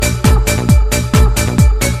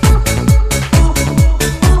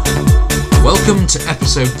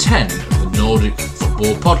episode 10 of the Nordic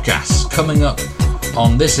Football Podcast. Coming up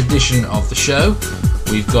on this edition of the show,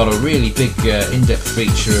 we've got a really big in-depth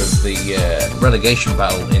feature of the relegation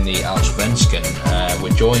battle in the Allsvenskan. We're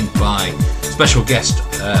joined by special guest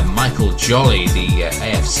Michael Jolly, the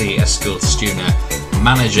AFC Eskilstuna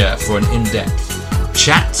manager, for an in-depth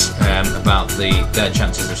chat about their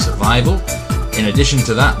chances of survival. In addition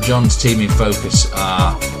to that, John's team in focus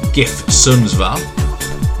are GIF Sundsvall.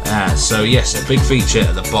 So yes, a big feature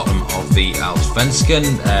at the bottom of the Allsvenskan.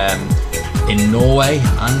 In Norway,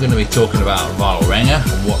 I'm going to be talking about Vålerenga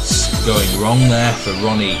and what's going wrong there for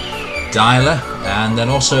Ronny Deila. And then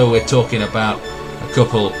also we're talking about a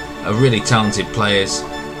couple of really talented players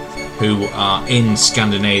who are in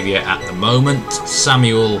Scandinavia at the moment.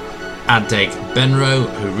 Samuel Adegbenro,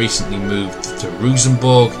 who recently moved to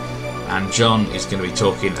Rosenborg. And John is going to be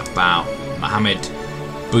talking about Mohamed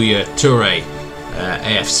Buya Toure,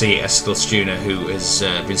 AFC Eskilstuna, who has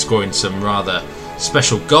been scoring some rather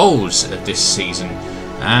special goals this season.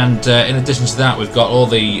 And in addition to that, we've got all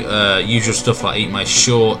the usual stuff like Eat My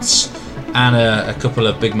Shorts and a couple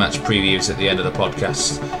of big match previews at the end of the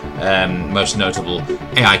podcast. Most notable,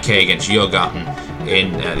 AIK against Djurgården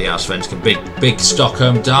in the Allsvenskan, big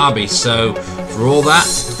Stockholm derby. So for all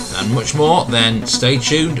that and much more, then stay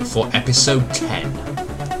tuned for episode 10.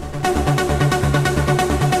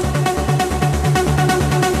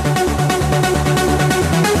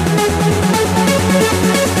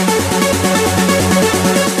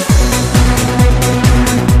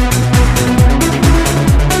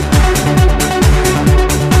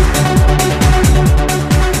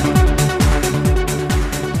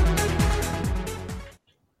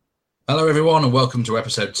 Hello everyone and welcome to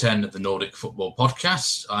episode 10 of the Nordic Football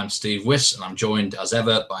Podcast. I'm Steve Wiss and I'm joined as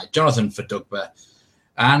ever by Jonathan Verdugbe,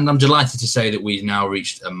 and I'm delighted to say that we've now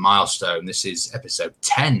reached a milestone. This is episode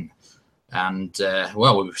 10 and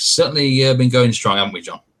well, we've certainly been going strong, haven't we,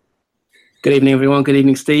 John? Good evening everyone, good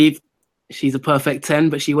evening Steve. She's a perfect 10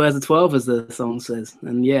 but she wears a 12, as the song says,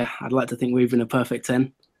 and yeah, I'd like to think we've been a perfect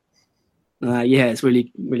 10. Yeah, it's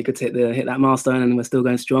really good to hit that milestone and we're still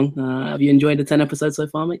going strong. Have you enjoyed the 10 episodes so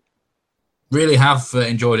far, mate? Really have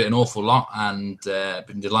enjoyed it an awful lot and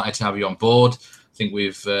been delighted to have you on board. I think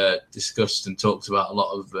we've discussed and talked about a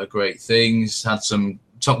lot of great things, had some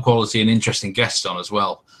top quality and interesting guests on as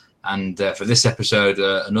well. And for this episode,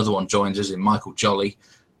 another one joins us in Michael Jolly,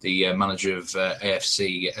 the manager of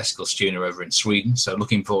AFC Eskilstuna over in Sweden. So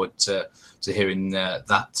looking forward to hearing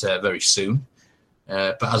that very soon.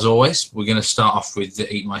 But as always, we're going to start off with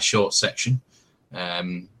the Eat My Short section.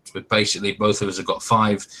 But basically, both of us have got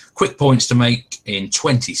 5 quick points to make in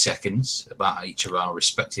 20 seconds about each of our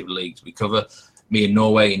respective leagues we cover. Me in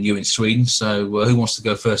Norway and you in Sweden. So who wants to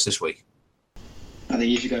go first this week? I think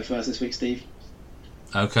you should go first this week, Steve.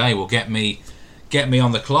 Okay, well, get me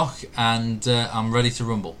on the clock and I'm ready to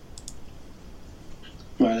rumble.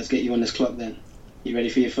 Right, let's get you on this clock then. You ready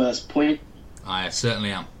for your first point? I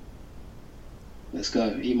certainly am. Let's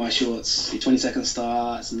go. Eat My Shorts. Your 20-second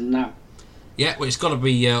starts now. Yeah, well, it's got to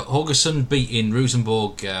be Haugesund beating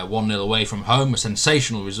Rosenborg 1-0 away from home. A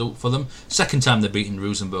sensational result for them. Second time they've beaten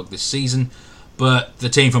Rosenborg this season. But the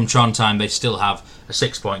team from Trondheim, they still have a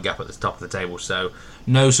 6-point gap at the top of the table. So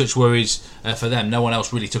no such worries for them. No one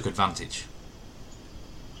else really took advantage.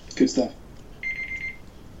 Good stuff.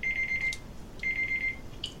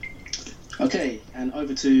 Okay, and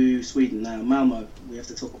over to Sweden now. Malmo. We have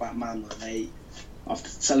to talk about Malmo. After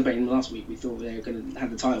celebrating last week, we thought they were going to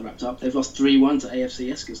have the title wrapped up. They've lost 3-1 to AFC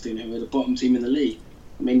Eskilstuna, who are the bottom team in the league.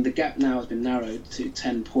 I mean, the gap now has been narrowed to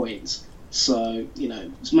 10 points. So, you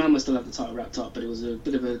know, Malmo still have the title wrapped up, but it was a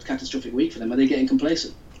bit of a catastrophic week for them. Are they getting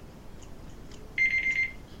complacent?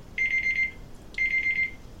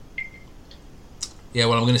 Yeah,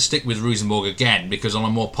 well, I'm going to stick with Rosenborg again because on a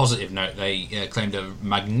more positive note, they claimed a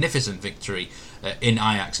magnificent victory in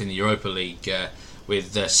Ajax in the Europa League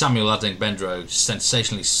with Samuel Adegbenro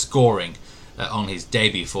sensationally scoring on his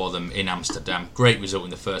debut for them in Amsterdam. Great result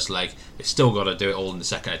in the first leg. They've still got to do it all in the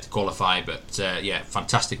second leg to qualify, but yeah,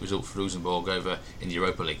 fantastic result for Rosenborg over in the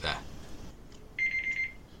Europa League there.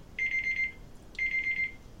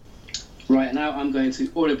 Right, now I'm going to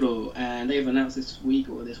Örebro, and they've announced this week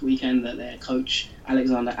or this weekend that their coach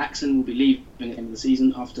Alexander Axén will be leaving at the end of the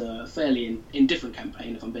season after a fairly indifferent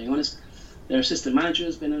campaign, if I'm being honest. Their assistant manager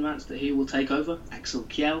has been announced that he will take over, Axel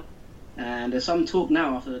Kjell, and there's some talk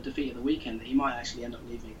now after the defeat of the weekend that he might actually end up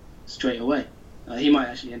leaving straight away. He might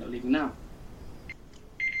actually end up leaving now.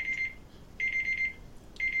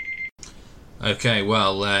 Okay,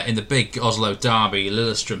 well, in the big Oslo derby,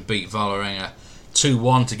 Lillestrøm beat Vålerenga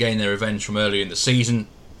 2-1 to gain their revenge from earlier in the season.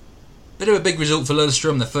 Bit of a big result for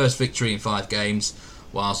Lillestrøm, their first victory in 5 games.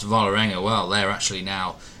 whilst Vålerenga, well, they're actually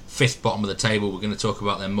now 5th bottom of the table. We're going to talk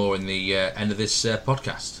about them more in the end of this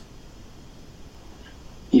podcast.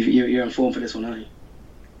 You're in form for this one, aren't you?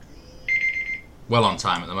 Well on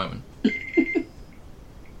time at the moment.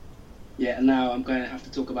 Yeah, and now I'm going to have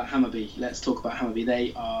to talk about Hammarby. Let's talk about Hammarby.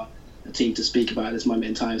 They are a team to speak about at this moment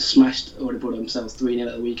in time. Smashed Örebro themselves 3-0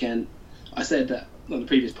 at the weekend. I said that on the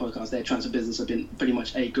previous podcast, their transfer business have been pretty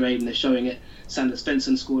much A grade, and they're showing it. Sander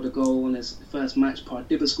Svensson scored a goal on his first match. Par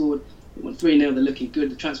Dibba scored. They won 3-0. They're looking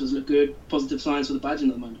good. The transfers look good. Positive signs for the Badgen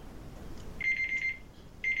at the moment.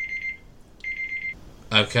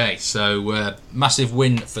 Okay, so massive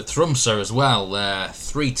win for Tromsø as well.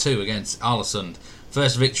 3-2 against Arlesund.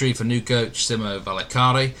 First victory for new coach Simo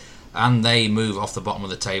Valakari, and they move off the bottom of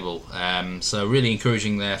the table. So really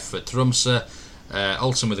encouraging there for Tromsø.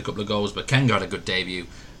 Olsen with a couple of goals, but Kenga had a good debut,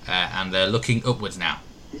 and they're looking upwards now.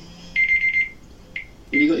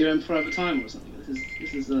 Have you got your own private time or something?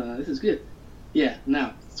 This is good. Yeah.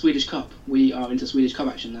 Now Swedish Cup. We are into Swedish Cup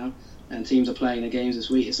action now, and teams are playing their games this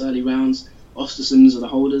week. It's early rounds. Östersunds are the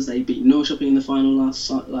holders. They beat Norrköping in the final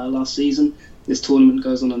last season. This tournament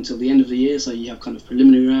goes on until the end of the year, so you have kind of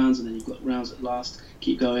preliminary rounds, and then you've got rounds that last,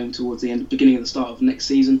 keep going towards the end, beginning of the start of next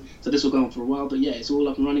season. So this will go on for a while, but yeah, it's all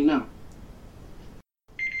up and running now.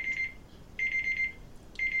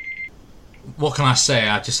 What can I say?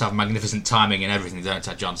 I just have magnificent timing and everything, don't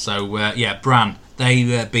I, John? So, Brann,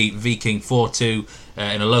 they beat Viking 4-2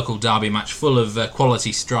 in a local derby match full of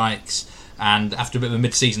quality strikes. And after a bit of a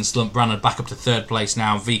mid-season slump, Brann are back up to 3rd place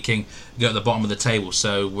now. Viking go at the bottom of the table.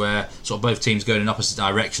 So, sort of both teams going in opposite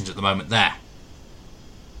directions at the moment there.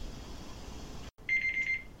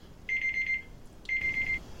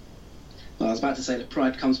 Well, I was about to say that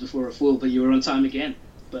pride comes before a fall, but you were on time again.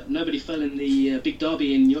 But nobody fell in the big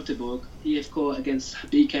derby in Göteborg. IFK against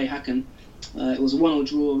BK Häcken. It was a 1-1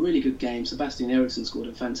 draw, really good game. Sebastian Eriksson scored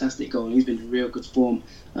a fantastic goal, and he's been in real good form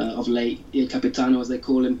of late. Il Capitano, as they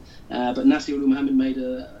call him. But Nasir Mohammed made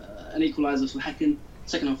an equaliser for Häcken.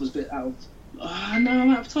 Second half was a bit out of... no, I'm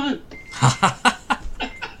out of time.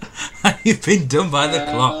 You've been done by the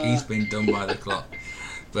clock. He's been done by the clock.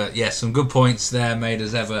 But yeah, some good points there made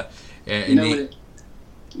as ever.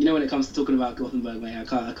 You know when it comes to talking about Gothenburg, mate,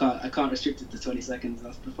 I can't restrict it to 20 seconds.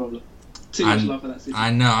 That's the problem. Too much love for that city. I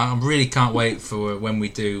know. I really can't wait for when we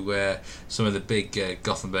do some of the big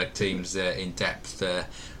Gothenburg teams in depth,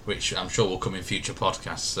 which I'm sure will come in future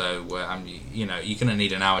podcasts. So you're going to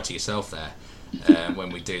need an hour to yourself there when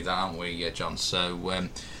we do that, aren't we, John? So,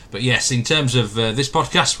 but yes, in terms of this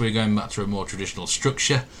podcast, we're going back to a more traditional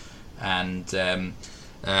structure, and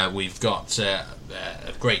we've got a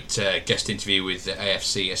great guest interview with the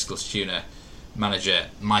AFC Eskilstuna manager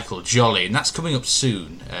Michael Jolly, and that's coming up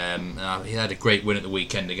soon. He had a great win at the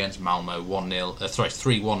weekend against Malmo,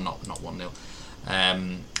 3-1, not 1-0,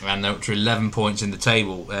 and they're up to 11 points in the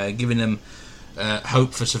table, giving them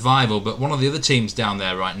hope for survival. But one of the other teams down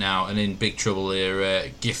there right now and in big trouble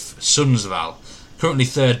here, GIF Sundsvall, currently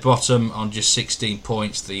 3rd bottom on just 16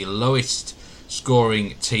 points, the lowest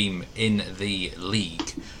scoring team in the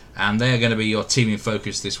league, and they are going to be your team in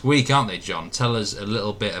focus this week, aren't they, John? Tell us a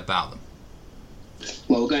little bit about them.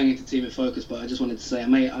 Well, we're going into team in focus, but I just wanted to say I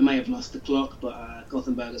may have lost the clock, but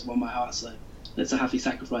Gothenburg has won my heart, so that's a happy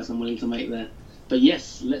sacrifice I'm willing to make there. But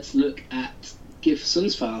yes, let's look at GIF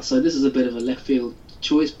Sundsvall. So this is a bit of a left field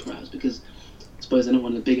choice, perhaps, because I suppose they're not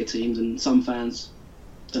one of the bigger teams, and some fans,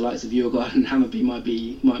 the likes of Djurgården and Hammarby,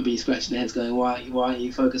 might be scratching their heads, going, "Why are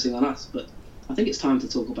you focusing on us?" But I think it's time to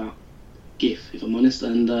talk about GIF, if I'm honest.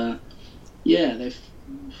 And I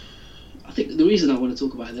think the reason I want to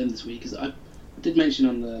talk about them this week is I did mention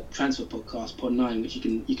on the transfer podcast, Pod 9, which you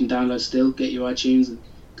can download still, get your iTunes and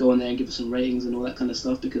go on there and give us some ratings and all that kind of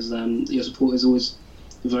stuff, because your support is always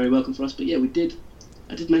very welcome for us. But yeah,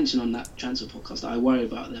 I did mention on that transfer podcast that I worry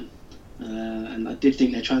about them, and I did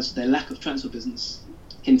think their lack of transfer business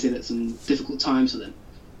hinted at some difficult times for them.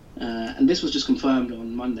 And this was just confirmed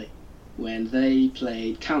on Monday when they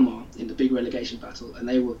played Kalmar in the big relegation battle, and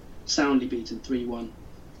they were soundly beaten 3-1.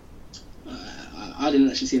 I didn't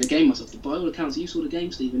actually see the game myself, but by all accounts, you saw the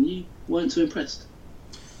game, Stephen. You weren't too impressed.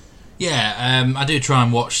 Yeah, I do try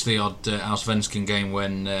and watch the odd Allsvenskan game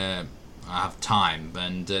when I have time,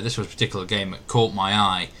 and this was a particular game that caught my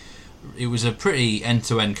eye. It was a pretty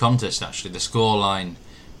end-to-end contest, actually. The scoreline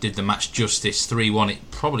did the match justice, 3-1.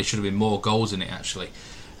 It probably should have been more goals in it, actually.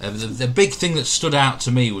 The big thing that stood out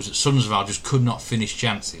to me was that Sundsvall just could not finish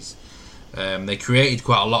chances. They created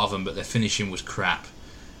quite a lot of them, but their finishing was crap.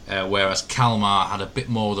 Whereas Kalmar had a bit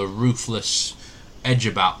more of the ruthless edge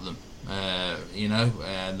about them.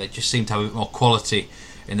 They just seemed to have a bit more quality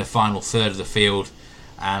in the final third of the field.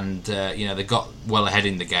 and they got well ahead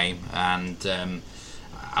in the game, and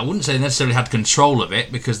I wouldn't say they necessarily had control of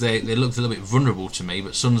it because they looked a little bit vulnerable to me.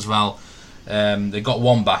 But Sundsvall, they got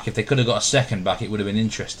one back. If they could have got a second back, it would have been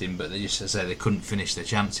interesting. But they just, as I say, they couldn't finish their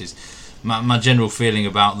chances. My general feeling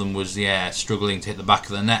about them was, struggling to hit the back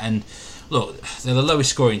of the net. And look, they're the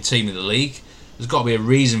lowest scoring team in the league. There's got to be a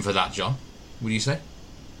reason for that, John. Would you say?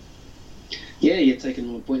 Yeah, you're taking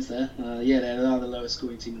more points there. They are the lowest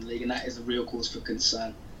scoring team in the league, and that is a real cause for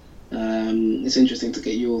concern. It's interesting to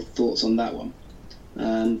get your thoughts on that one.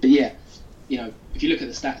 But yeah, if you look at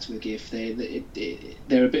the stats with GIF,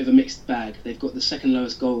 they're a bit of a mixed bag. They've got the second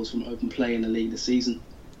lowest goals from open play in the league this season.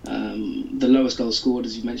 The lowest goals scored,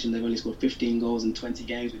 as you mentioned, they've only scored 15 goals in 20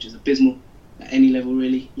 games, which is abysmal at any level,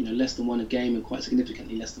 really. Less than one a game, and quite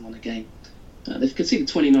significantly less than one a game. They've conceded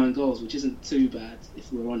 29 goals, which isn't too bad,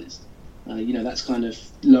 if we're honest. That's kind of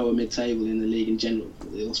lower mid-table in the league in general, for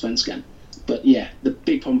the Allsvenskan. But yeah, the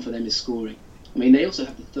big problem for them is scoring. I mean, they also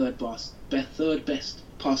have the third best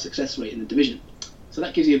pass success rate in the division. So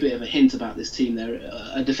that gives you a bit of a hint about this team. They're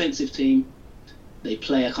a defensive team. They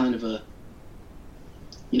play a kind of a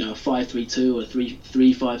 5-3-2 or a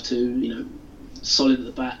 3-5-2. Solid at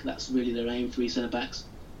the back. That's really their aim. 3 centre backs.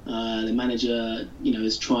 The manager,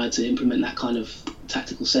 has tried to implement that kind of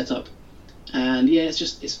tactical setup. And yeah,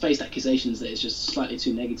 it's faced accusations that it's just slightly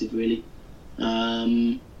too negative, really.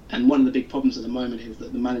 And one of the big problems at the moment is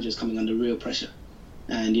that the manager's coming under real pressure.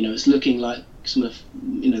 And, it's looking like some of,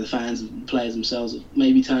 the fans and players themselves have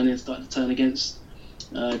maybe starting to turn against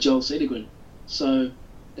Joel Cedergren. So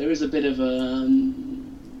there is a bit of a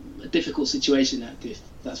difficult situation at GIF,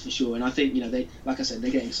 that's for sure. And I think, they, like I said,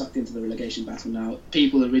 they're getting sucked into the relegation battle now.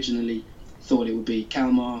 People originally thought it would be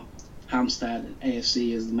Kalmar, Halmstad and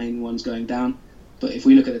AFC as the main ones going down. But if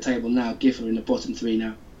we look at the table now, GIF are in the bottom 3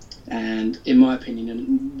 now. And in my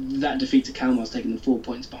opinion, that defeat to Kalmar has taken them 4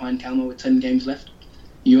 points behind Kalmar with 10 games left.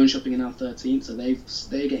 Jönköping are now 13th, so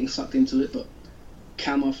they're getting sucked into it. But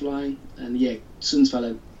Kalmar flying, and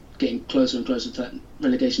Sundsvall are getting closer and closer to that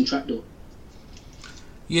relegation trapdoor.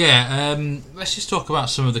 Yeah, let's just talk about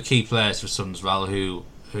some of the key players for Sundsvall who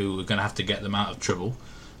are going to have to get them out of trouble.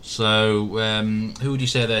 So, who would you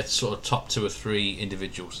say are their sort of top 2 or 3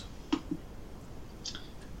 individuals?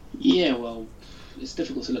 Yeah, well, it's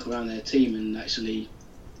difficult to look around their team and actually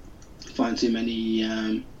find too many,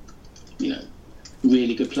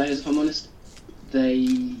 really good players, if I'm honest. They,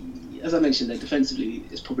 as I mentioned, they defensively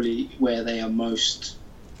is probably where they are most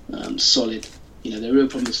solid. Their real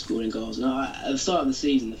problem is scoring goals. And at the start of the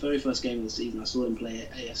season, the very first game of the season, I saw them play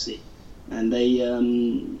at AFC, and they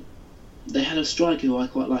had a striker who I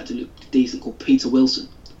quite liked to look decent called Peter Wilson.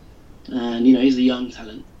 And, he's a young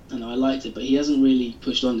talent, and I liked it, but he hasn't really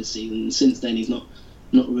pushed on this season. And since then, he's not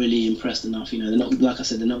really impressed enough. They're not, like I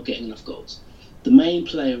said, they're not getting enough goals. The main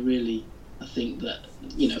player, really, I think that,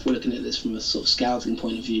 if we're looking at this from a sort of scouting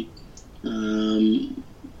point of view,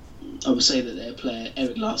 I would say that their player,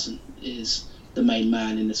 Erik Larsson, is the main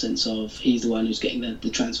man in the sense of he's the one who's getting the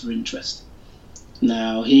transfer interest.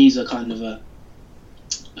 Now, he's a kind of a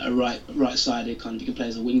right-sided kind of, he can play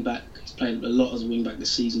as a wing-back. He's played a lot as a wing-back this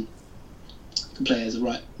season. He can play as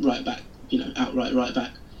a right-back, outright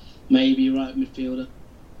right-back. Maybe a right midfielder.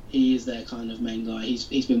 He is their kind of main guy.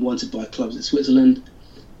 He's been wanted by clubs in Switzerland,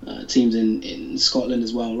 teams in Scotland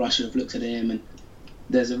as well. Russia have looked at him, and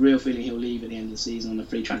there's a real feeling he'll leave at the end of the season on a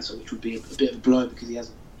free transfer, which would be a bit of a blow because he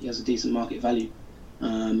has a decent market value.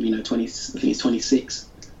 20, I think he's 26.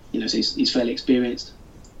 So he's fairly experienced,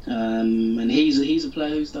 and he's a player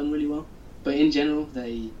who's done really well. But in general,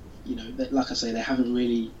 they like I say, they haven't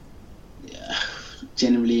really.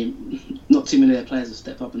 Generally, not too many of their players have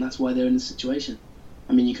stepped up, and that's why they're in this situation.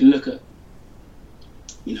 I mean, you can look at,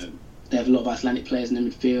 they have a lot of Icelandic players in the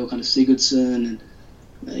midfield, kind of Sigurdsson, and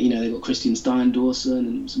they've got Christian Stein Dawson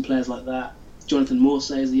and some players like that. Jonathan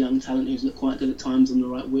Morsay is a young talent who's looked quite good at times on the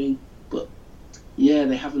right wing, but yeah,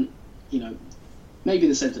 they haven't. Maybe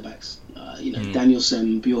the centre backs.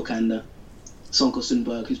 Danielsson, Bjorkander, Sonko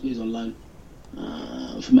Sundberg, who's on loan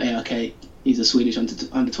from ARK. He's a Swedish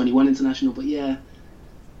under 21 international, but yeah,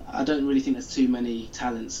 I don't really think there's too many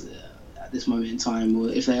talents at this moment in time. Or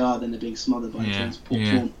if they are, then they're being smothered by teams' poor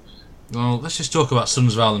form. Well, let's just talk about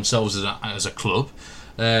Sundsvall themselves as a club.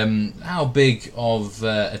 How big of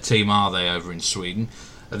a team are they over in Sweden?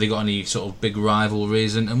 Have they got any sort of big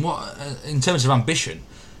rivalries? And what, in terms of ambition,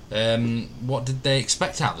 what did they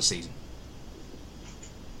expect out of the season?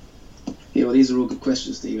 Yeah, well, these are all good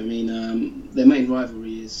questions, Steve. I mean, their main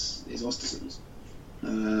rivalry is Östersunds,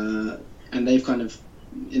 and they've kind of,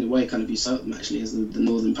 in a way, kind of usurped them actually as the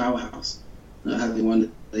northern powerhouse, having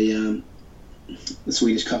won the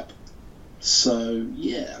Swedish Cup. So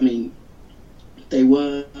yeah, I mean, they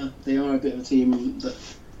are a bit of a team that,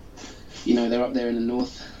 you know, they're up there in the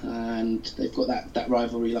north, and they've got that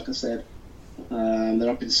rivalry. Like I said, they're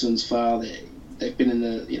up in Sundsvall. They've been in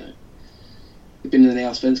the they've been in the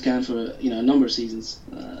Allsvenskan for a number of seasons,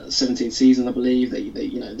 17 seasons I believe.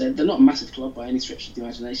 They're not a massive club by any stretch of the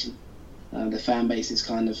imagination. Their fan base is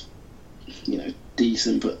kind of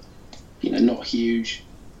decent, but not huge.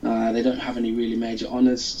 They don't have any really major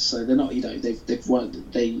honours, so they're not. They've won.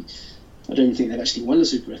 I don't even think they've actually won the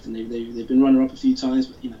Superettan. They've been runner up a few times,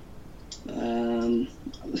 but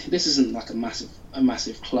this isn't like a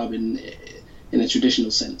massive club in a traditional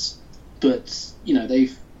sense. But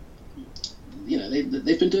they've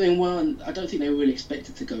been doing well, and I don't think they were really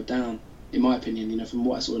expected to go down, in my opinion. From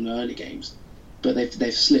what I saw in the early games, but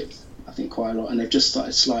they've slipped, I think, quite a lot, and they've just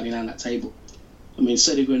started sliding down that table. I mean,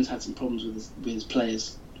 Södergren's had some problems with his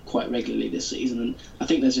players quite regularly this season, and I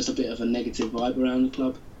think there's just a bit of a negative vibe around the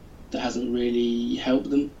club that hasn't really helped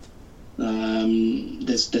them.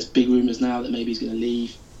 There's big rumours now that maybe he's going to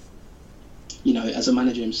leave. As a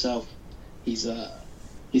manager himself, he's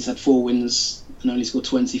had 4 wins and only scored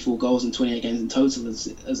 24 goals in 28 games in total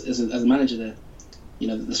as a manager there.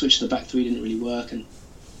 The switch to the back three didn't really work, and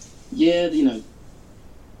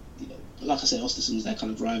like I said, Östersund's their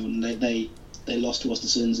kind of rival, and they lost to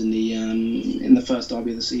Östersund in the first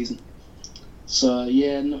derby of the season. So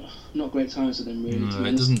yeah, not great times for them really. No,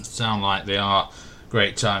 it doesn't sound like they are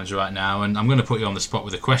great times right now, and I'm going to put you on the spot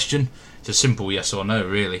with a question. It's a simple yes or no,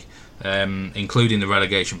 really, including the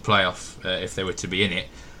relegation playoff, if they were to be in it.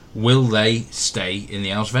 Will they stay in the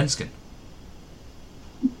Allsvenskan?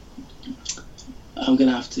 I'm going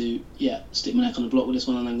to have to stick my neck on the block with this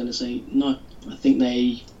one, and I'm going to say no. I think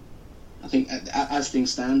as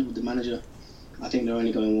things stand with the manager, I think they're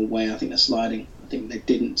only going one way. I think they're sliding. I think they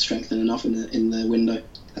didn't strengthen enough in the window.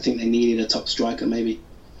 I think they needed a top striker maybe.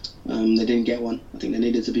 They didn't get one. I think they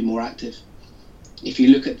needed to be more active. If you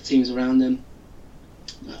look at the teams around them,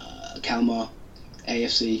 Kalmar,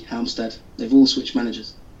 AFC, Halmstad, they've all switched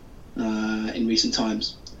managers in recent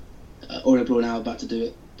times. Örebro now about to do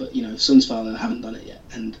it, but Sundsvall haven't done it yet.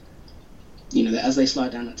 And as they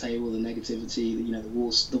slide down that table, the negativity,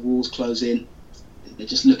 the walls close in. They're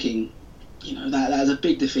just looking. That is a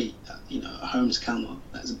big defeat. At home to Kalmar,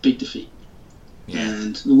 that's a big defeat. Yeah.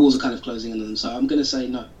 And the walls are kind of closing in on them. So I'm going to say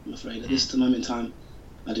no. I'm afraid at this moment in time,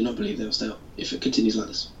 I do not believe they will stay up if it continues like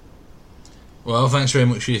this. Well, thanks very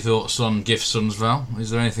much for your thoughts on GIF Sundsvall. Is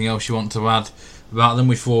there anything else you want to add about them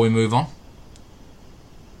before we move on?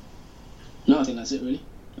 No, I think that's it really.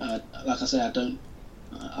 Like I say,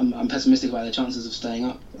 I'm pessimistic about their chances of staying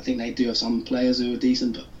up. I think they do have some players who are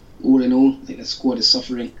decent, but all in all, I think their squad is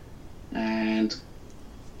suffering, and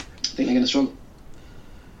I think they're going to struggle.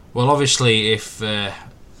 Well, obviously, if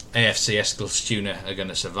AFC Eskilstuna are going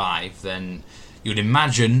to survive, then you'd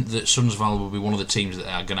imagine that Sundsvall will be one of the teams that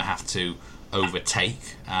they are going to have to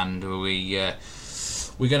overtake, and we're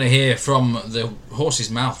going to hear from the horse's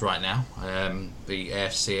mouth right now. The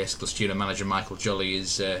AFC Eskilstuna manager Michael Jolly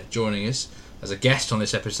is joining us as a guest on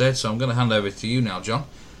this episode, so I'm going to hand over to you now, John,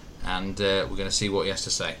 and we're going to see what he has to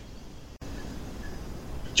say.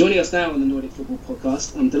 Joining us now on the Nordic Football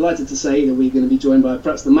Podcast, I'm delighted to say that we're going to be joined by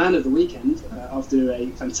perhaps the man of the weekend after a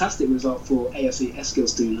fantastic result for AFC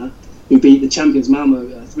Eskilstuna, who beat the champions Malmo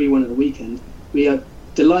 3-1 at the weekend. We are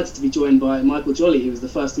delighted to be joined by Michael Jolly, who is the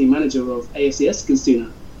first team manager of AFC Eskilstuna.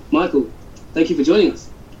 Michael, thank you for joining us.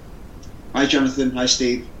 Hi Jonathan, hi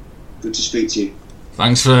Steve, good to speak to you.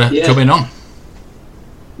 Thanks for coming on.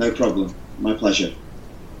 No problem, my pleasure.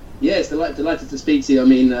 Yes, delighted to speak to you. I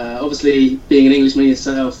mean, obviously, being an Englishman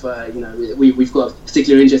yourself, we've got a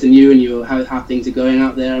particular interest in you and how things are going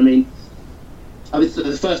out there. I mean,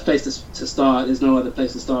 the first place to start, there's no other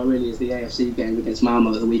place to start really, is the AFC game against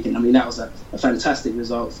Malmo at the weekend. I mean, that was a fantastic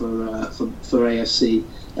result for AFC.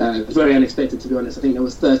 Very unexpected, to be honest. I think there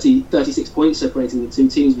was 36 points separating the two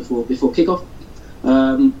teams before kickoff.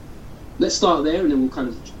 Let's start there, and then we'll kind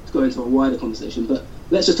of go into a wider conversation. But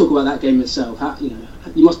let's just talk about that game itself.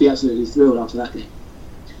 You must be absolutely thrilled after that game.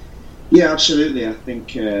 Yeah, absolutely. I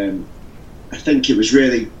think it was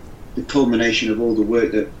really the culmination of all the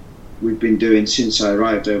work that we've been doing since I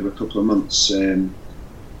arrived over a couple of months.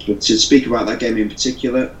 But to speak about that game in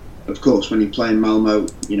particular, of course, when you're playing Malmo,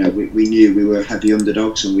 we knew we were heavy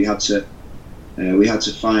underdogs, and we had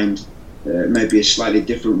to find maybe a slightly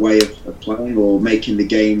different way of playing or making the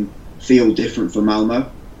game feel different for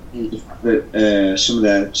Malmo. The fact that some of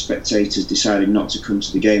their spectators decided not to come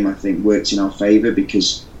to the game, I think, worked in our favour,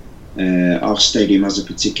 because our stadium has a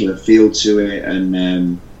particular feel to it,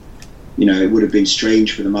 and it would have been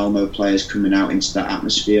strange for the Malmo players coming out into that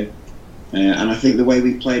atmosphere. And I think the way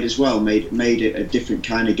we played as well made it a different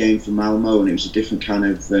kind of game for Malmo, and it was a different kind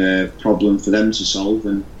of problem for them to solve.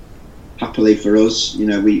 And happily for us,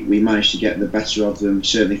 we managed to get the better of them,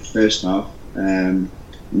 certainly first half, and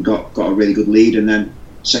got a really good lead. And then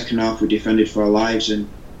second half we defended for our lives, and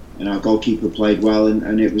our goalkeeper played well,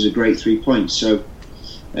 and it was a great 3 points. So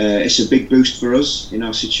it's a big boost for us in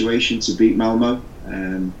our situation to beat Malmo.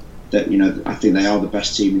 I think they are the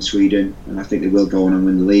best team in Sweden, and I think they will go on and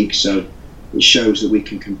win the league. So it shows that we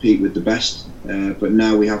can compete with the best. But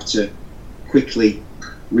now we have to quickly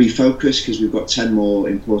refocus, because we've got 10 more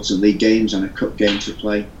important league games and a cup game to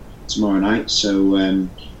play tomorrow night. So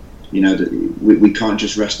we can't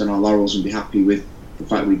just rest on our laurels and be happy with the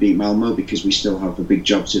fact we beat Malmo, because we still have a big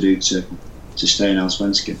job to do to stay in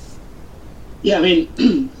Allsvenskan. Yeah, I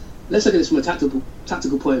mean, let's look at this from a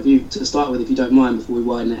tactical point of view to start with, if you don't mind, before we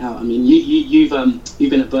widen it out. I mean, you've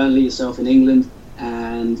been at Burnley yourself in England,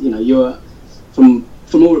 and you're from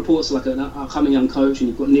all reports like an upcoming young coach, and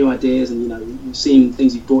you've got new ideas, and you've seen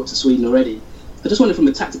things you've brought to Sweden already. I just wondered from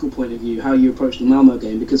a tactical point of view how you approach the Malmo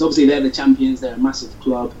game, because obviously they're the champions, they're a massive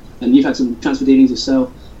club, and you've had some transfer dealings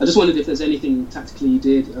yourself. I just wondered if there's anything tactically you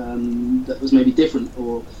did that was maybe different,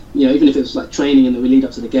 or even if it was like training in the lead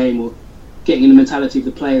up to the game, or getting in the mentality of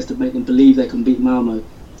the players to make them believe they can beat Malmo.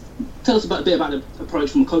 Tell us a bit about the approach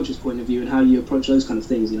from a coach's point of view, and how you approach those kind of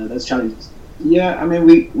things, those challenges. Yeah, I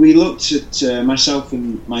mean, we looked at, myself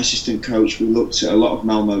and my assistant coach, we looked at a lot of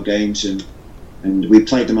Malmo games, and we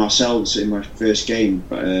played them ourselves in my first game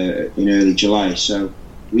in early July. So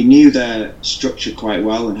we knew their structure quite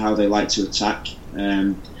well and how they like to attack.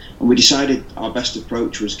 And we decided our best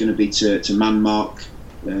approach was going to be to man mark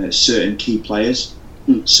certain key players.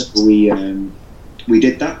 So we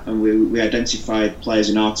did that, and we identified players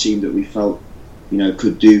in our team that we felt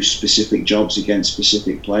could do specific jobs against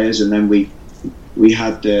specific players, and then we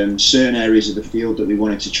had certain areas of the field that we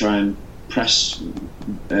wanted to try and press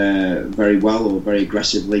very well or very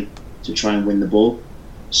aggressively to try and win the ball.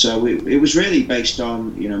 So it was really based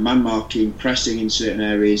on man marking, pressing in certain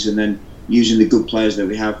areas, and then using the good players that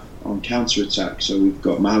we have on counter attack. So we've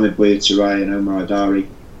got Mohamed Bouyataray and Omar Adari,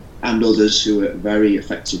 and others who are very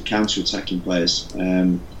effective counter-attacking players.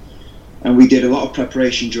 And we did a lot of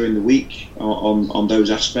preparation during the week on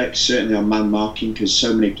those aspects, certainly on man marking, because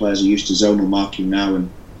so many players are used to zonal marking now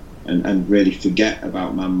and really forget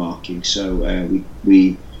about man marking. So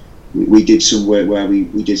we did some work where we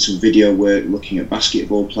did some video work looking at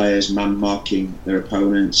basketball players man marking their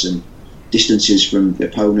opponents and distances from the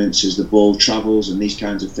opponents as the ball travels and these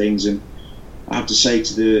kinds of things. And I have to say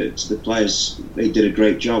to the players, they did a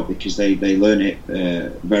great job, because they learn it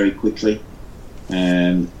very quickly,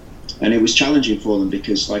 and it was challenging for them,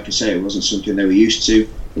 because, like I say, it wasn't something they were used to.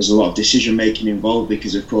 There's a lot of decision making involved,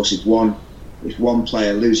 because of course if one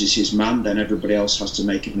player loses his man, then everybody else has to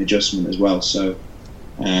make an adjustment as well. So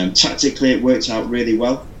tactically it worked out really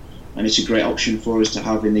well, and it's a great option for us to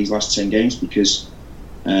have in these last 10 games, because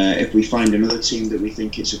if we find another team that we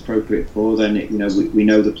think it's appropriate for, then we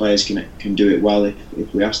know the players can do it well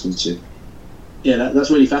if we ask them to. Yeah,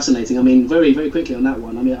 that's really fascinating. I mean, very, very quickly on that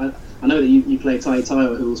one. I mean, I know that you play Tai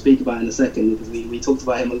Tayo, who we'll speak about in a second, because we talked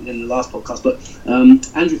about him in the last podcast. But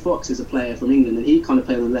Andrew Fox is a player from England, and he kind of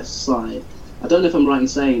played on the left side. I don't know if I'm right in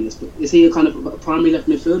saying this, but is he a kind of a primary left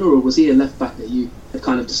midfielder, or was he a left back that you had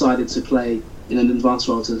kind of decided to play in an advanced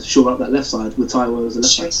role to shore up that left side with Taiwo as a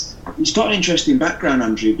left back? He's got an interesting background,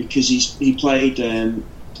 Andrew, because he played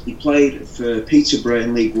for Peterborough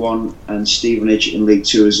in League One and Stevenage in League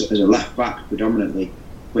Two as a left back predominantly,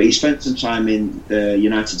 but he spent some time in the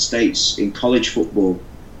United States in college football,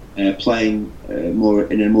 playing more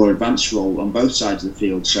in a more advanced role on both sides of the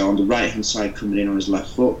field. So on the right hand side, coming in on his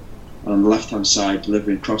left foot, and on the left hand side,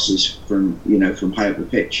 delivering crosses from high up the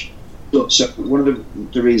pitch. So one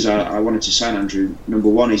of the reasons I wanted to sign Andrew, number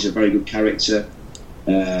one, he's a very good character.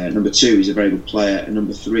 Number two, he's a very good player, and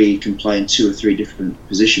number three, he can play in 2 or 3 different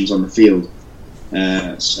positions on the field.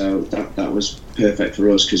 So that was perfect for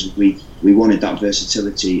us, because we wanted that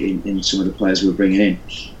versatility in some of the players we were bringing in.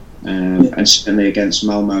 And certainly against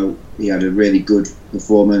Malmo, he had a really good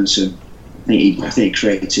performance, and I think he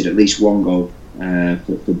created at least 1 goal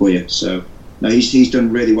for Buya. So no, he's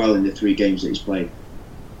done really well in the 3 games that he's played.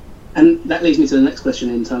 And that leads me to the next question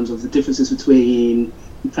in terms of the differences between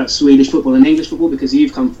perhaps Swedish football and English football, because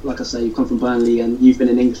you've come, like I say, you've come from Burnley and you've been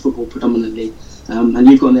in English football predominantly, and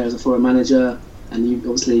you've gone there as a foreign manager, and you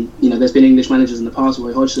obviously, there's been English managers in the past.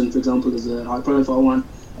 Roy Hodgson, for example, is a high-profile one,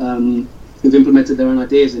 who've implemented their own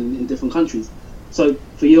ideas in different countries. So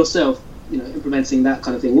for yourself, implementing that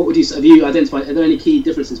kind of thing, what would you have you identified? Are there any key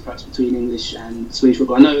differences perhaps between English and Swedish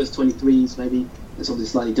football? I know it's 23s maybe, it's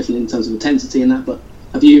obviously slightly different in terms of intensity and that, but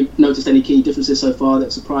have you noticed any key differences so far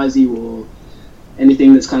that surprise you, or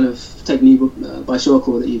anything that's kind of taken you by shock,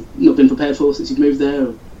 or that you've not been prepared for since you've moved there?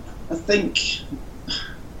 Or? I think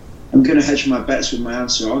I'm going to hedge my bets with my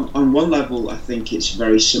answer. On one level, I think it's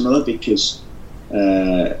very similar because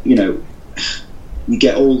you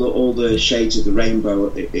get all the shades of the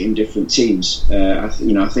rainbow in different teams. I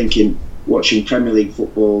think in watching Premier League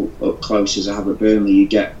football up close as I have at Burnley, you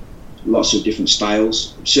get lots of different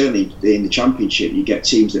styles. Certainly in the Championship, you get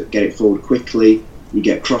teams that get it forward quickly. You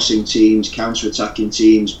get crossing teams, counter-attacking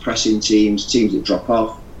teams, pressing teams, teams that drop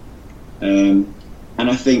off. And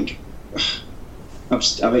I think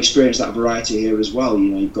I've experienced that variety here as well.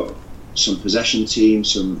 You've got some possession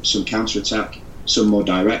teams, some counter-attack, some more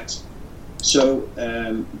direct. So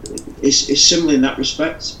it's similar in that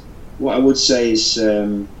respect. What I would say is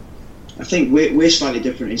I think we're slightly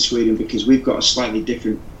different in Sweden because we've got a slightly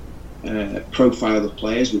different profile of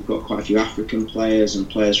players. We've got quite a few African players and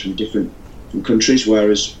players from different countries,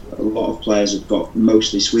 whereas a lot of players have got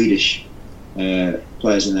mostly Swedish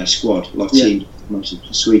players in their squad. A lot of teams mostly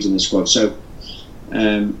Swedes in the squad. So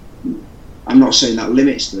I'm not saying that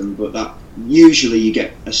limits them, but that usually you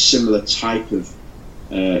get a similar type of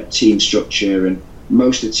team structure, and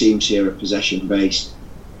most of the teams here are possession based.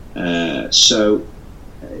 So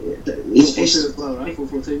it's as well, right?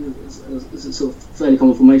 4-4-2 is a sort of fairly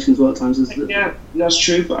common formation as well at times. Yeah, that's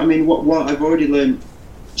true. But I mean, what I've already learned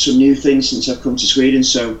some new things since I've come to Sweden.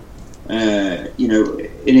 So in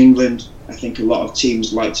England, I think a lot of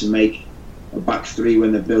teams like to make a back three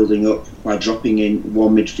when they're building up by dropping in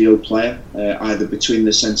one midfield player, either between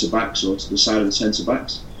the centre backs or to the side of the centre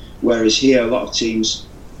backs. Whereas here, a lot of teams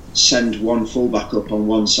send one fullback up on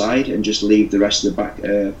one side and just leave the rest of the back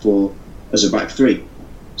as a back three.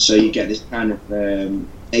 So you get this kind of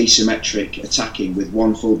asymmetric attacking with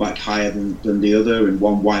one fullback higher than the other and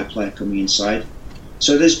one wide player coming inside.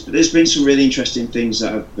 So there's been some really interesting things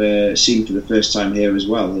that I've seen for the first time here as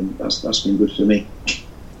well, and that's been good for me.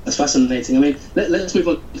 That's fascinating. I mean, let's move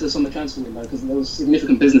on to some of the transfer window, because there was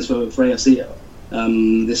significant business for AFC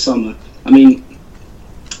this summer. I mean,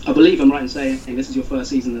 I believe I'm right in saying this is your first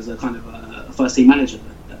season as a kind of a first team manager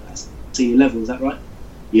at senior level. Is that right?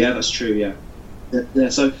 Yeah, that's true. Yeah. Yeah.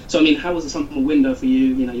 So I mean, how was the summer window for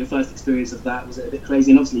you? Your first experience of that, was it a bit crazy?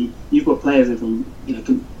 And obviously, you've got players in from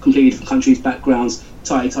completely different countries, backgrounds.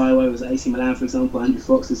 Taiwo was at AC Milan, for example. Andrew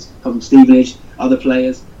Fox has come from Stevenage. Other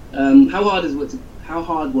players. How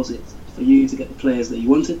hard was it for you to get the players that you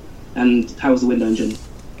wanted? And how was the window in general?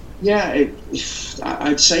 Yeah,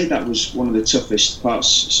 I'd say that was one of the toughest parts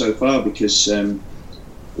so far, because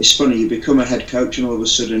it's funny, you become a head coach and all of a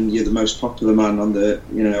sudden you're the most popular man on on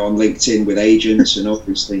LinkedIn with agents and all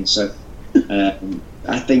these things. So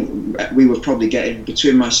I think we were probably getting,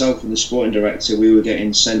 between myself and the sporting director, we were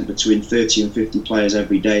getting sent between 30 and 50 players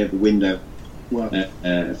every day of the window. Wow.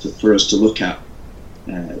 For us to look at.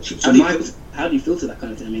 How do you filter that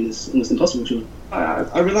kind of thing? I mean, it's almost impossible, sure.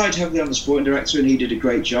 I relied heavily on the sporting director, and he did a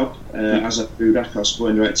great job. As our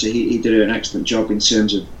sporting director, he did an excellent job in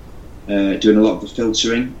terms of doing a lot of the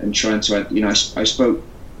filtering and trying to, I spoke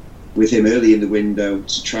with him early in the window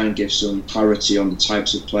to try and give some clarity on the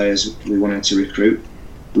types of players we wanted to recruit.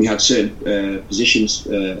 We had certain positions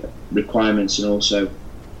requirements and also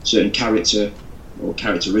certain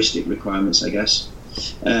characteristic requirements, I guess.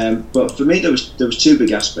 But for me, there was two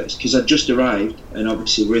big aspects, because I'd just arrived, and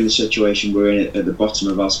obviously we're in the situation we're in at the bottom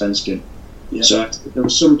of Allsvenskan. Yeah. So there were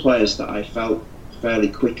some players that I felt fairly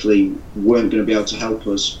quickly weren't going to be able to help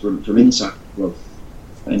us from inside the club,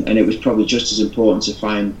 and it was probably just as important to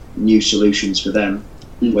find new solutions for them,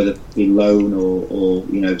 whether it be loan or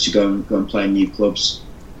to go and play in new clubs,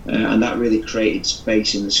 and that really created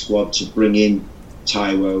space in the squad to bring in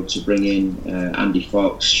Taiwo, to bring in Andy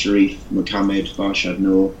Fox, Sharif Mohammed, Farshad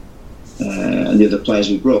Noor, and the other players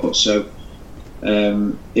we brought. So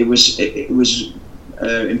it was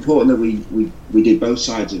important that we did both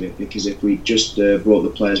sides of it, because if we just brought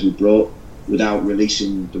the players we brought without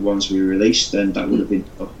releasing the ones we released, then that would have been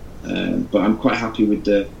tough. But I'm quite happy with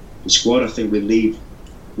the squad. I think we leave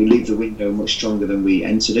the window much stronger than we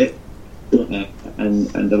entered it.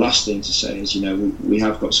 And the last thing to say is, we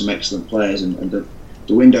have got some excellent players, and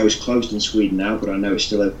the window is closed in Sweden now, but I know it's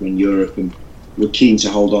still open in Europe, and we're keen to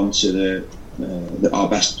hold on to our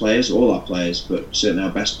best players, all our players, but certainly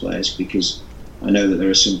our best players, because I know that there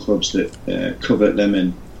are some clubs that covet them,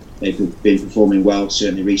 and they've been performing well,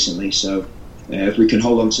 certainly recently. So if we can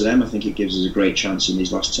hold on to them, I think it gives us a great chance in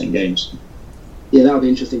these last 10 games. Yeah, that'll be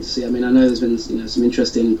interesting to see. I mean, I know there's been some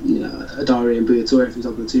interesting, Adari and Buyatori, for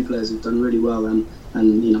example, the two players who've done really well, and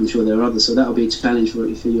I'm sure there are others. So that'll be a challenge for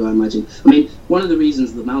you, I imagine. I mean, one of the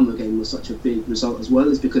reasons the Malmo game was such a big result as well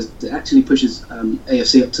is because it actually pushes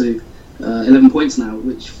AFC up to 11 points now,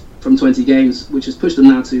 which from 20 games, which has pushed them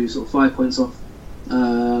now to sort of 5 points off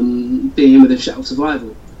being in with a shout of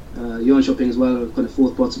survival. Jönköping as well are kind of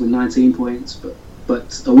fourth bottom with 19 points, but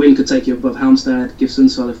a win could take you above Halmstad, give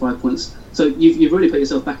Sundsvall 5 points. So you've really put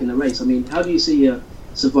yourself back in the race. I mean, how do you see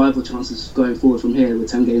survival chances going forward from here with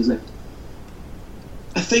 10 games left?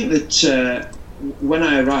 I think that when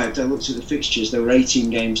I arrived, I looked at the fixtures. There were 18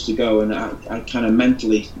 games to go, and I kind of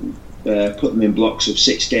mentally put them in blocks of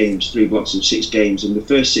 6 games, 3 blocks of 6 games. And the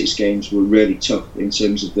first 6 games were really tough in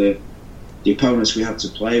terms of the opponents we had to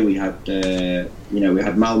play. We had we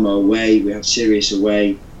had Malmo away, we had Sirius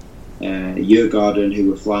away, Djurgården, who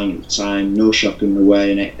were flying at the time, Norrköping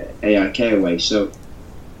away, and AIK away. So,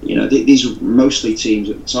 these were mostly teams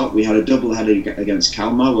at the top. We had a double header against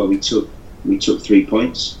Kalmar where we took 3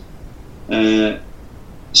 points.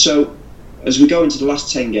 So, as we go into the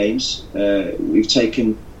last 10 games, we've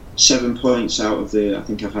taken 7 points out of I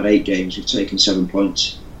think I've had 8 games. We've taken 7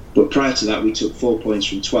 points, but prior to that, we took 4 points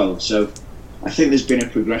from 12. So, I think there's been a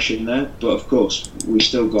progression there, but of course, we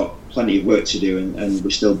still got plenty of work to do, and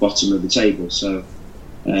we're still bottom of the table. So,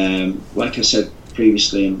 like I said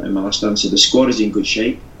previously in my last answer, the squad is in good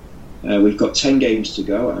shape. We've got 10 games to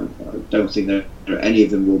go, and I don't think that any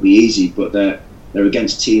of them will be easy, but they're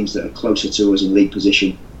against teams that are closer to us in league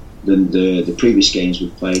position than the previous games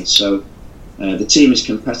we've played. So, the team is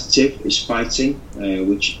competitive, is fighting,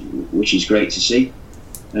 which is great to see.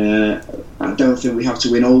 I don't think we have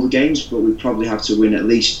to win all the games, but we probably have to win at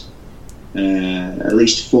least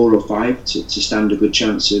 4 or 5 to stand a good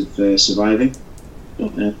chance of surviving.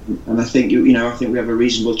 And I think I think we have a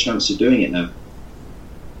reasonable chance of doing it now.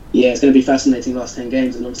 Yeah, it's going to be fascinating last 10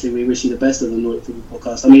 games, and obviously we wish you the best of the Nordic Football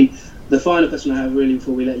Podcast. I mean, the final question I have really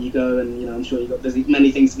before we let you go, and I'm sure you've got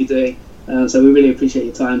many things to be doing, so we really appreciate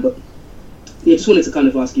your time. But yeah, just wanted to kind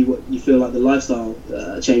of ask you what you feel like the lifestyle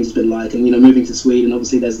change has been like, and moving to Sweden.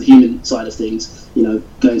 Obviously, there's the human side of things. Going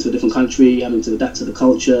to a different country, having to adapt to the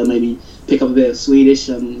culture, maybe pick up a bit of Swedish.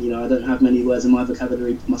 I don't have many words in my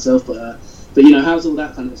vocabulary myself, but how's all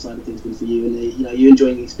that kind of side of things been for you? And you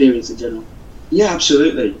enjoying the experience in general? Yeah,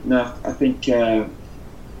 absolutely. No, I think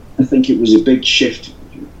it was a big shift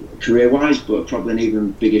career-wise, but probably an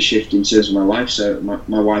even bigger shift in terms of my life. So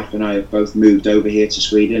my wife and I have both moved over here to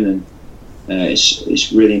Sweden, and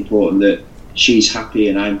it's really important that she's happy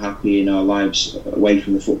and I'm happy in our lives away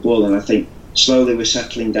from the football. And I think slowly we're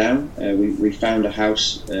settling down. We found a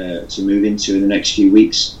house to move into in the next few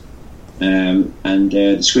weeks, and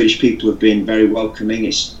the Swedish people have been very welcoming.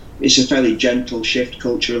 It's a fairly gentle shift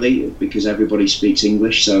culturally because everybody speaks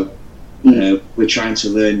English, so we're trying to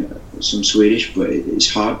learn some Swedish, but it's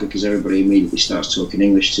hard because everybody immediately starts talking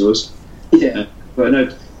English to us. Yeah. But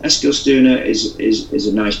no, Eskilstuna is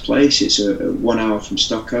a nice place. It's a 1 hour from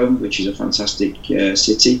Stockholm, which is a fantastic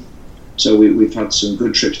city. So we've had some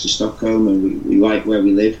good trips to Stockholm, and we like where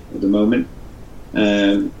we live at the moment.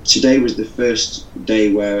 Today was the first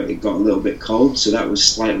day where it got a little bit cold, so that was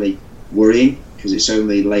slightly worrying because it's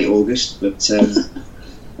only late August. But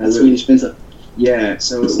that's Swedish winter. Yeah,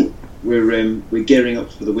 so we're gearing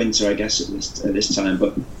up for the winter, I guess, at this time.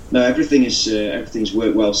 But no, everything's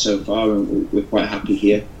worked well so far, and we're quite happy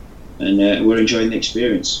here, and we're enjoying the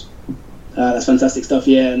experience. That's fantastic stuff.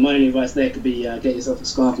 Yeah, and my only advice there could be get yourself a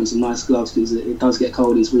scarf and some nice gloves because it does get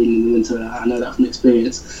cold in Sweden in the winter. I know that from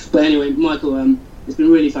experience. But anyway, Michael, it's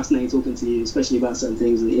been really fascinating talking to you, especially about certain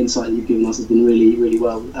things, and the insight that you've given us has been really, really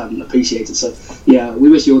well appreciated. So yeah, we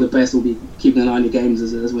wish you all the best. We'll be keeping an eye on your games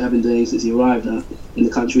as we have been doing since you arrived in the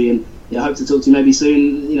country, and yeah, I hope to talk to you maybe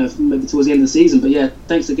soon, maybe towards the end of the season. But yeah,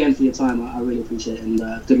 thanks again for your time. I really appreciate it, and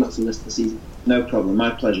good luck for the rest of the season. No problem,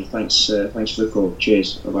 my pleasure. Thanks for the call.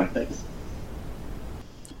 Cheers. Bye-bye. Thanks.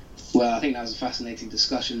 Well, I think that was a fascinating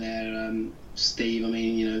discussion there, Steve. I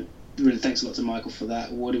mean, really thanks a lot to Michael for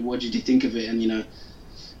that. What did you think of it, and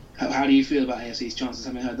how do you feel about AFC's chances,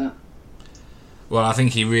 having heard that? Well, I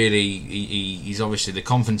think he's obviously, the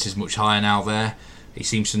confidence is much higher now there. He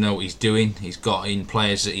seems to know what he's doing. He's got in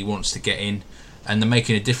players that he wants to get in, and they're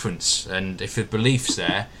making a difference. And if the belief's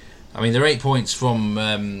there, I mean, they're 8 points from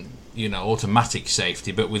automatic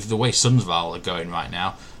safety, but with the way Sundsvall are going right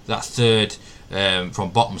now, that third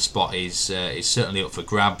from bottom spot is certainly up for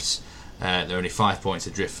grabs. They're only 5 points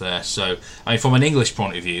adrift there. So, I mean, from an English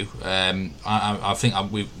point of view, I think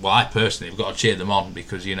I personally have got to cheer them on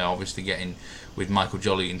because, obviously getting with Michael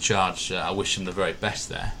Jolly in charge, I wish them the very best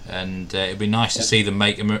there. And it'd be nice to see them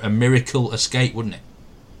make a miracle escape, wouldn't it?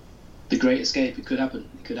 The great escape. It could happen.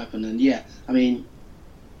 And yeah, I mean,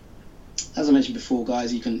 as I mentioned before,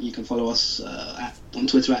 guys, you can follow us on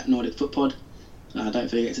Twitter at Nordic Foot Pod. Don't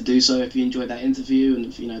forget to do so if you enjoyed that interview,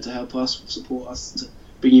 and to help us support us to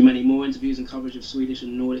bring you many more interviews and coverage of Swedish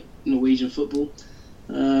and Norwegian football.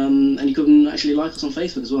 And you can actually like us on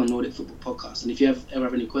Facebook as well, Nordic Football Podcast. And if you ever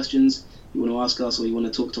have any questions you want to ask us, or you want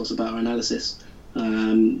to talk to us about our analysis,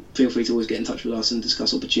 feel free to always get in touch with us and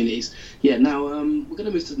discuss opportunities. Yeah, now we're going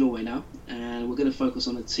to move to Norway now, and we're going to focus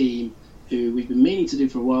on a team who we've been meaning to do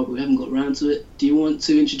for a while, but we haven't got around to it. Do you want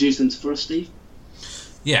to introduce them for us, Steve?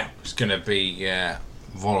 Yeah, it's going to be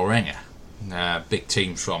Vålerenga, big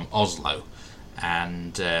team from Oslo,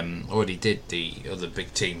 and already did the other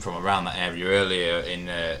big team from around that area earlier in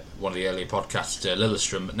one of the earlier podcasts,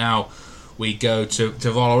 Lillestrøm. But now we go to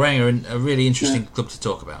Vålerenga, and a really interesting club to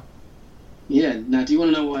talk about. Yeah, now do you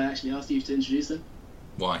want to know why I actually asked you to introduce them?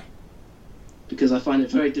 Why? Because I find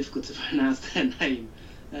it very difficult to pronounce their name.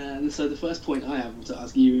 And so the first point I have to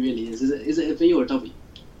ask you really is it a V or a W?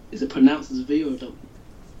 Is it pronounced as a V or a W?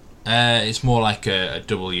 It's more like a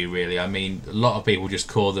W, really. I mean, a lot of people just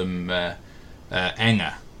call them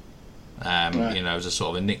Enga, right. As a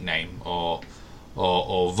sort of a nickname, or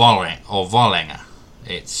Vålerenga.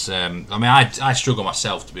 It's I mean, I struggle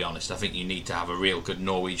myself, to be honest. I think you need to have a real good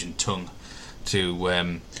Norwegian tongue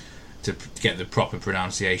to get the proper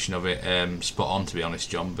pronunciation of it spot on, to be honest,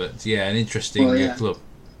 John. But yeah, an interesting club.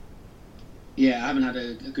 Yeah, I haven't had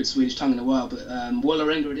a good Swedish tongue in a while, but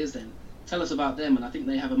Vålerenga it is then. Tell us about them, and I think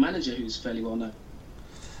they have a manager who's fairly well known.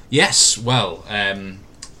 Yes, well,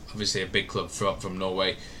 obviously a big club from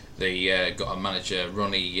Norway. They got a manager,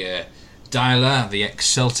 Ronny Deila, the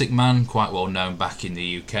ex-Celtic man, quite well known back in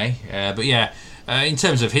the UK. But yeah, in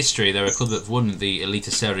terms of history, they're a club that have won the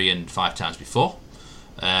Eliteserien 5 times before.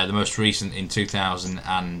 The most recent in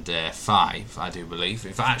 2005, I do believe.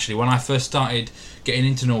 In fact, actually, when I first started getting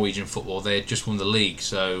into Norwegian football, they had just won the league.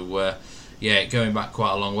 So, going back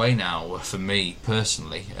quite a long way now for me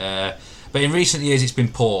personally. But in recent years, it's been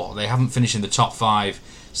poor. They haven't finished in the top 5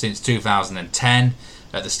 since 2010.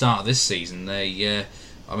 At the start of this season, Deila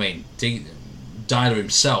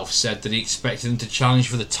himself said that he expected them to challenge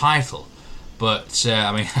for the title. But,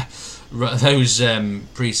 those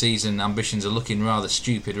pre-season ambitions are looking rather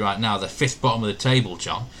stupid right now. They're 5th bottom of the table,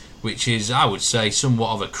 John, which is, I would say,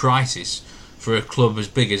 somewhat of a crisis for a club as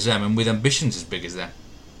big as them and with ambitions as big as them.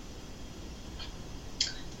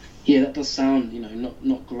 Yeah, that does sound,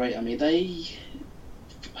 not great. I mean,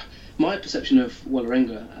 my perception of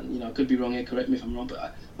Vålerenga, and I could be wrong here, correct me if I'm wrong,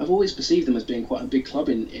 but I've always perceived them as being quite a big club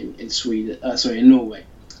in Norway.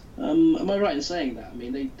 Am I right in saying that? I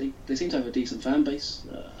mean, they seem to have a decent fan base.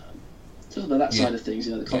 Talk about that side of things,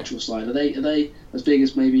 the cultural side. Are they as big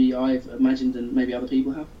as maybe I've imagined and maybe other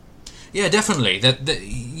people have? Yeah, definitely.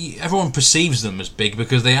 Everyone perceives them as big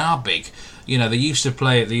because they are big. They used to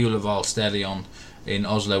play at the Ullevål Stadion in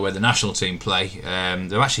Oslo, where the national team play.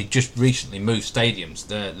 They've actually just recently moved stadiums.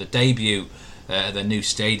 The debut at the new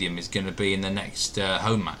stadium is going to be in the next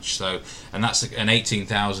home match. And that's an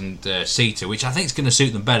 18,000 seater, which I think is going to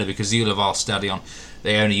suit them better because the Ullevål Stadion,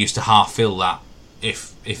 they only used to half fill that,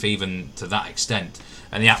 if even to that extent,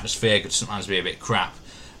 and the atmosphere could sometimes be a bit crap.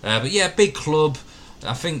 But yeah, big club.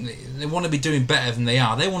 I think they want to be doing better than they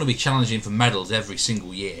are. They want to be challenging for medals every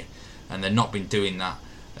single year, and they've not been doing that.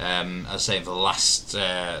 As I say, for the last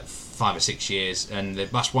 5 or 6 years, and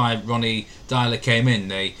that's why Ronny Deila came in.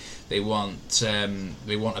 They want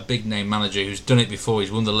a big name manager who's done it before.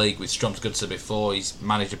 He's won the league with Strømsgodset before. He's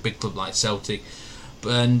managed a big club like Celtic,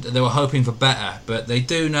 and they were hoping for better. But they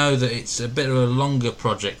do know that it's a bit of a longer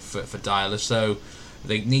project for Deila, so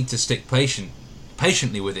they need to stick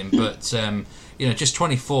patiently with him. But just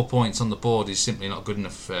 24 points on the board is simply not good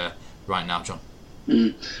enough right now, John.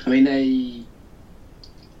 I mean, they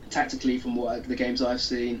tactically, from what the games I've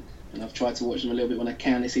seen, and I've tried to watch them a little bit when I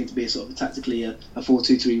can, they seem to be tactically a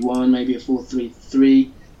 4-2-3-1, maybe a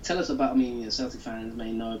 4-3-3. Tell us about, Celtic fans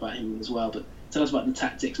may know about him as well, but tell us about the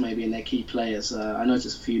tactics maybe and their key players. I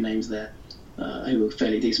noticed a few names there who were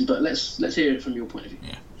fairly decent, but let's hear it from your point of view.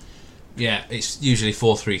 Yeah, it's usually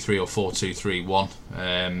 4-3-3 or 4-2-3-1.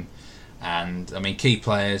 And key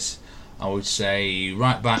players, I would say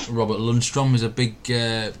right back Robert Lundstrom is a big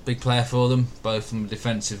player for them, both from a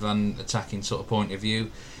defensive and attacking sort of point of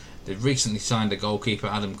view. They've recently signed a goalkeeper,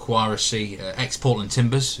 Adam Kwarasi, ex-Portland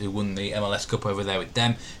Timbers, who won the MLS Cup over there with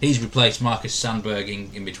them. He's replaced Marcus Sandberg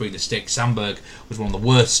in between the sticks. Sandberg was one of the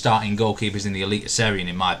worst starting goalkeepers in the Elite Serien,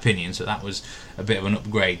 in my opinion, so that was a bit of an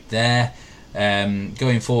upgrade there.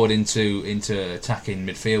 Going forward into attacking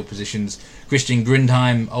midfield positions, Christian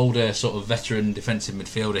Grindheim, older sort of veteran defensive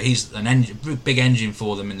midfielder. He's a big engine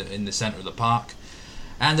for them in the centre of the park.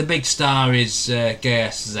 And the big star is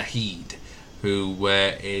Gayas Zahid, who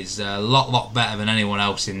is a lot better than anyone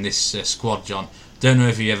else in this squad, John. Don't know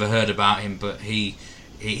if you ever heard about him, but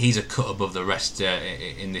he's a cut above the rest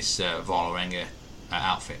in this Vålerenga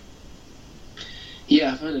outfit.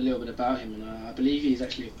 Yeah, I've heard a little bit about him, and I believe he's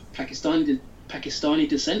actually of Pakistani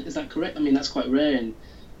descent. Is that correct? I mean, that's quite rare in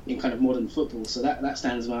kind of modern football, so that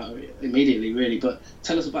stands him out immediately, really. But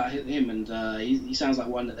tell us about him, and he sounds like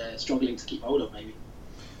one that they're struggling to keep hold of, maybe.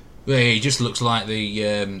 Well, he just looks like the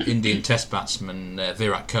Indian Test batsman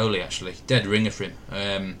Virat Kohli, actually. Dead ringer for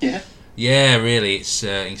him. Yeah, really. It's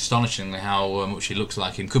astonishingly how much he looks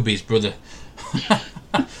like him. Could be his brother.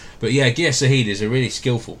 But yeah, Gayas Zahid is a really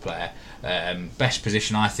skillful player. Best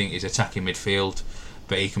position, I think, is attacking midfield.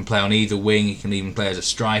 But he can play on either wing. He can even play as a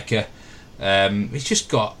striker. He's just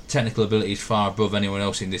got technical abilities far above anyone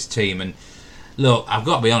else in this team. And look, I've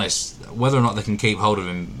got to be honest, whether or not they can keep hold of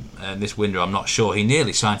him this window, I'm not sure. He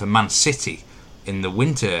nearly signed for Man City in the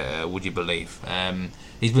winter, would you believe?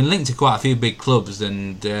 He's been linked to quite a few big clubs,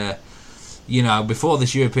 and before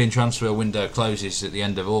this European transfer window closes at the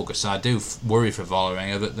end of August, I do worry for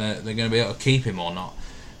Vålerenga that they're going to be able to keep him or not.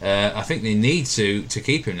 I think they need to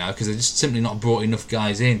keep him now because they've just simply not brought enough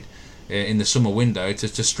guys in the summer window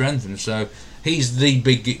to strengthen. So he's the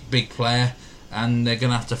big player, and they're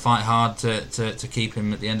going to have to fight hard to keep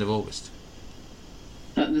him at the end of August.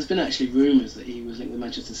 There's been actually rumours that he was linked with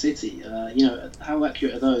Manchester City. How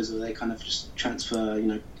accurate are those? Or are they kind of just transfer,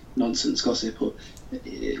 nonsense gossip? Or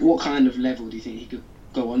what kind of level do you think he could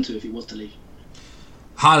go on to if he was to leave?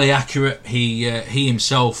 Highly accurate. He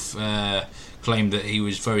himself claimed that he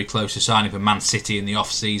was very close to signing for Man City in the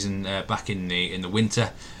off-season back in the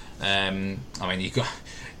winter. That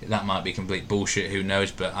might be complete bullshit, who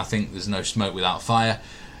knows, but I think there's no smoke without fire.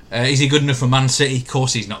 Is he good enough for Man City? Of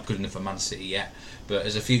course he's not good enough for Man City yet, but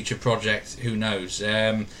as a future project, who knows?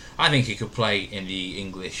 I think he could play in the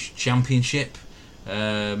English Championship at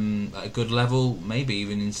a good level, maybe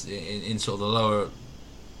even in sort of the lower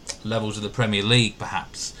levels of the Premier League,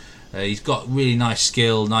 perhaps. He's got really nice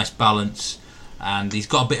skill, nice balance, and he's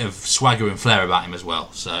got a bit of swagger and flair about him as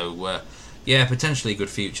well. So, potentially a good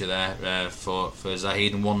future there for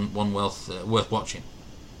Zahid, and one worth watching.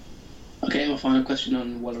 Okay, my final question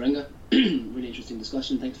on Vålerenga. Really interesting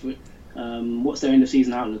discussion, thanks for it. What's their end of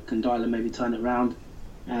season outlook? Can Dylan maybe turn it around?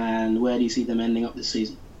 And where do you see them ending up this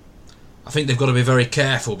season? I think they've got to be very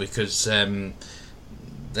careful because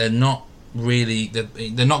they're not really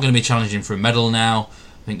they're not going to be challenging for a medal now.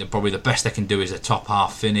 I think that probably the best they can do is a top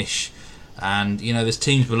half finish. And there's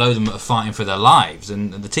teams below them that are fighting for their lives,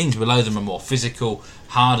 and the teams below them are more physical,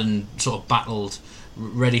 hardened, sort of battled,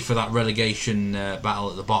 ready for that relegation battle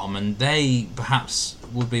at the bottom, and they perhaps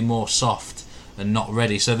would be more soft and not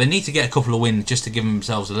ready. So they need to get a couple of wins just to give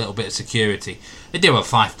themselves a little bit of security. They do have a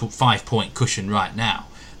 5-point cushion right now.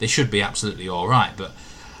 They should be absolutely all right, but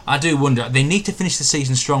I do wonder. They need to finish the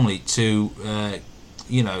season strongly to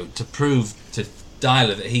prove to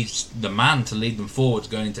Dyler that he's the man to lead them forward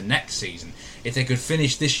going into next season. If they could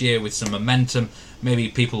finish this year with some momentum, maybe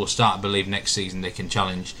people will start to believe next season they can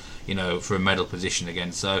challenge, for a medal position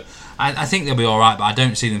again. So I think they'll be all right, but I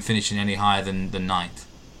don't see them finishing any higher than 9th.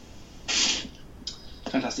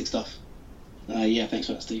 Fantastic stuff. Thanks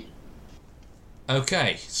for that, Steve.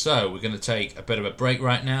 Okay, so we're going to take a bit of a break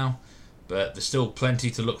right now, but there's still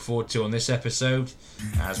plenty to look forward to on this episode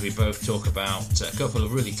as we both talk about a couple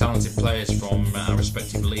of really talented players from our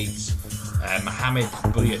respective leagues, Mohamed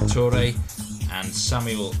Buya Toure and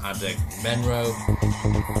Samuel Adegbenro,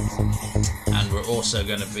 and we're also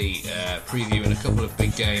going to be previewing a couple of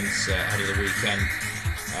big games ahead of the weekend,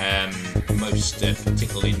 most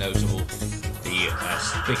particularly notable the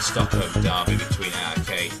big Stockholm derby between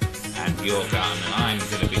ARK and Djurgården, and I'm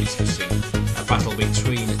going to be discussing a battle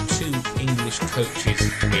between two English coaches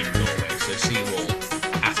in Norway. So see you all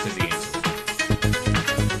after the interview.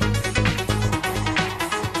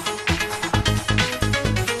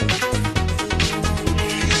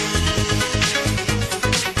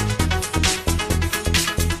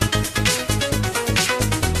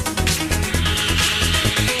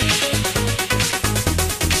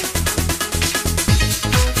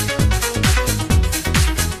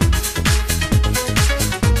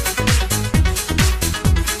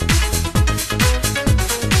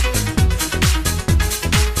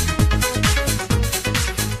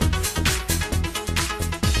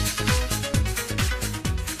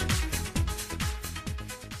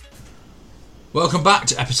 Welcome back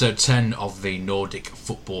to episode 10 of the Nordic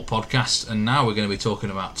Football Podcast, and now we're going to be talking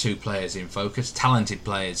about two players in focus, talented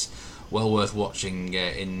players, well worth watching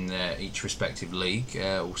in each respective league.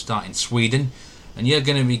 We'll start in Sweden, and you're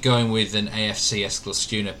going to be going with an AFC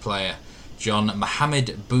Eskilstuna player, John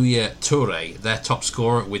Mohamed Buya Toure, their top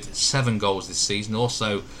scorer with 7 goals this season,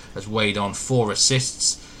 also has weighed on 4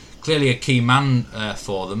 assists. Clearly a key man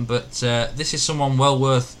for them, but this is someone well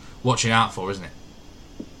worth watching out for, isn't it?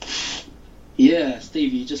 Yeah,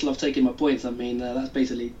 Steve, you just love taking my points. I mean, that's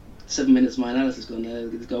basically 7 minutes of my analysis gone there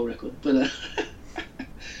with the goal record. But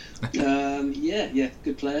yeah,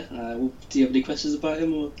 good player. Do you have any questions about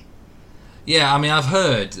him? Or? Yeah, I mean, I've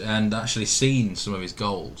heard and actually seen some of his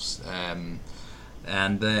goals, and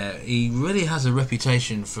he really has a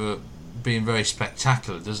reputation for being very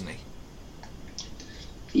spectacular, doesn't he?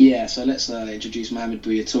 Yeah, so let's introduce Mohamed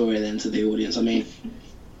Buya Toure then to the audience. I mean,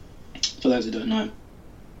 for those who don't know him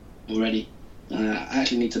already, I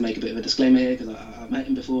actually need to make a bit of a disclaimer here because I've met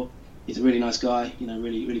him before. He's a really nice guy,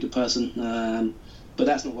 really, really good person. But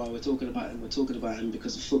that's not why we're talking about him. We're talking about him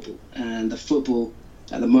because of football. And the football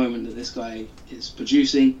at the moment that this guy is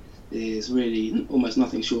producing is really almost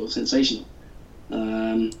nothing short of sensational.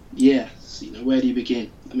 So, where do you begin?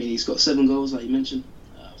 I mean, he's got 7 goals, like you mentioned,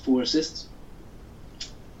 4 assists.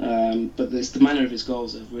 But it's the manner of his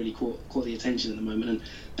goals that have really caught the attention at the moment. And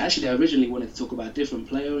actually, I originally wanted to talk about a different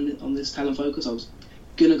player on this talent focus. I was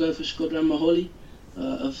going to go for Shkodran Maholi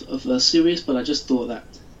of Sirius, but I just thought that,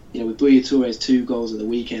 with Buya Toure's 2 goals at the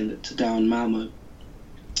weekend to down Malmo,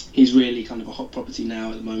 he's really kind of a hot property now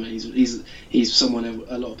at the moment. He's someone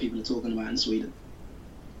a lot of people are talking about in Sweden.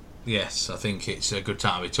 Yes, I think it's a good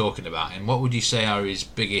time to be talking about him. What would you say are his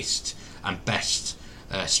biggest and best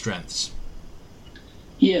strengths?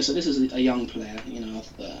 Yeah, so this is a young player,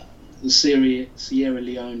 the Sierra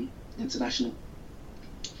Leone international.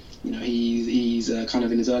 He's kind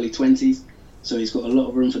of in his early 20s, so he's got a lot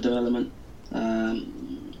of room for development. I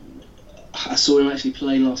saw him actually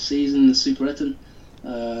play last season in the Superettan,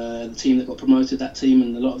 the team that got promoted, that team,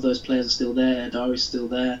 and a lot of those players are still there. Dari's still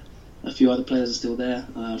there. A few other players are still there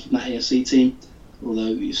from that AFC team,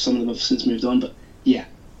 although some of them have since moved on. But yeah,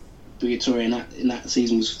 Buya Toure in that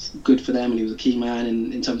season was good for them, and he was a key man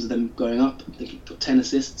in terms of them going up. I think he got 10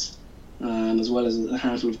 assists, as well as a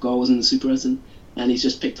handful of goals in the Superettan, and he's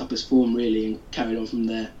just picked up his form really and carried on from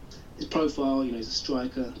there. His profile, he's a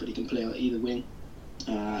striker, but he can play on either wing.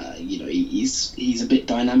 He's a bit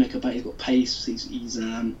dynamic about it. He's got pace. He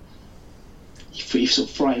sort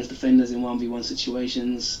of frightens defenders in 1v1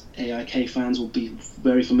 situations. AIK fans will be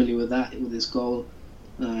very familiar with that, with his goal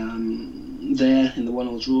there in the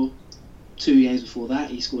 1-1 draw. 2 games before that,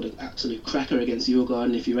 he scored an absolute cracker against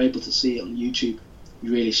Djurgården. If you're able to see it on YouTube,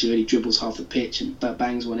 you really should. He dribbles half the pitch and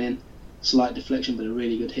bangs one in. Slight deflection, but a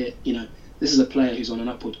really good hit. This is a player who's on an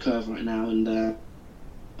upward curve right now, and the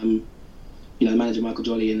manager Michael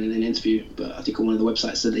Jolly in an interview, but I think on one of the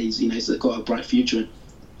websites said that he's got a bright future, and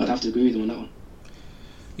I'd have to agree with him on that one.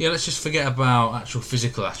 Yeah, let's just forget about actual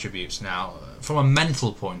physical attributes now. From a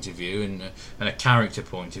mental point of view and a character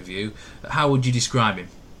point of view, how would you describe him?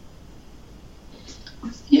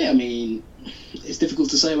 Yeah, I mean, it's difficult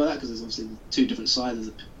to say about that because there's obviously 2 different sides. There's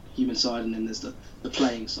the human side and then there's the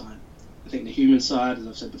playing side. I think the human side, as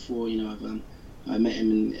I've said before, I met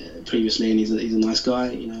him previously, and he's a nice guy,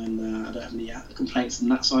 and I don't have any complaints on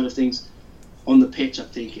that side of things. On the pitch, I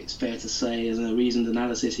think it's fair to say, as a reasoned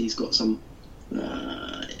analysis, he's got some.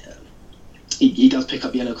 He does pick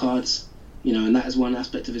up yellow cards, and that is one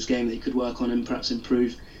aspect of his game that he could work on and perhaps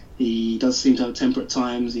improve. He does seem to have a temper at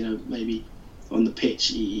times, maybe on the pitch.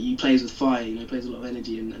 He plays with fire, he plays with a lot of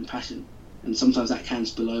energy and passion, and sometimes that can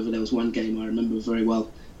spill over. There was one game I remember very well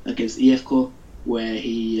against IFK where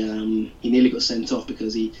he nearly got sent off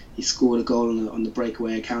because he scored a goal on the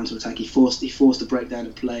breakaway counter attack. He forced a breakdown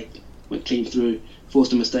of play, went clean through,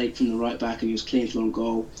 forced a mistake from the right back, and he was clean through on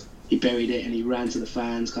goal. He buried it and he ran to the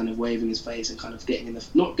fans, kind of waving his face and kind of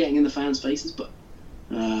not getting in the fans' faces, but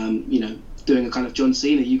doing a kind of John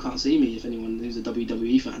Cena, you can't see me, if anyone who's a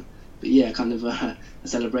WWE fan. But yeah, kind of a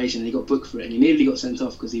celebration, and he got booked for it, and he nearly got sent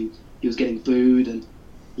off because he was getting booed, and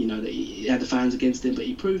that he had the fans against him. But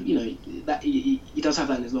he proved, that he does have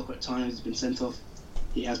that in his locker at times. He's been sent off.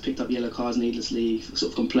 He has picked up yellow cards needlessly,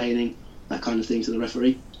 sort of complaining, that kind of thing to the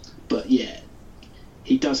referee. But yeah,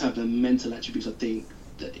 he does have the mental attributes. I think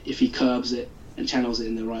that if he curbs it and channels it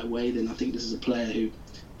in the right way, then I think this is a player who,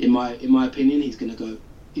 in my opinion, he's going to go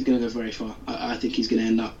very far. I think he's going to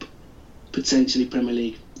end up potentially Premier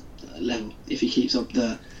League level if he keeps up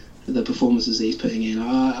the performances that he's putting in.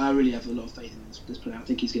 I really have a lot of faith in this player. I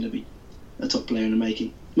think he's going to be a top player in the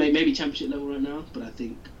making. Maybe Championship level right now, but I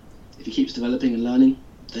think if he keeps developing and learning,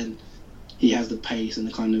 then he has the pace and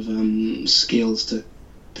the kind of skills to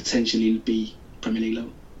potentially be Premier League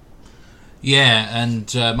level. Yeah,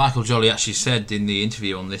 and Michael Jolly actually said in the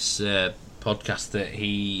interview on this podcast that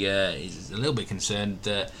he is a little bit concerned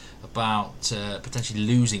about potentially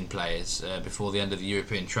losing players before the end of the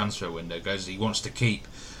European transfer window, because he wants to keep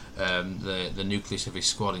the nucleus of his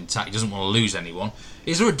squad intact. He doesn't want to lose anyone.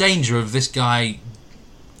 Is there a danger of this guy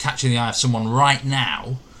catching the eye of someone right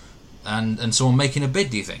now and someone making a bid,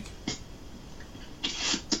 do you think?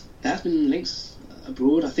 There have been links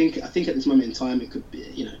abroad. I think at this moment in time it could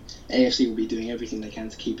be, AFC will be doing everything they can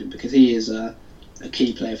to keep him, because he is a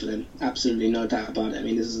key player for them. Absolutely no doubt about it. I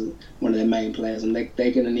mean, this is one of their main players, and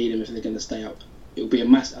they're going to need him if they're going to stay up. It will be a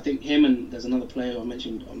mass. I think him, and there's another player I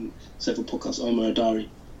mentioned on several podcasts, Omar Adari,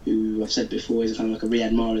 who I've said before is kind of like a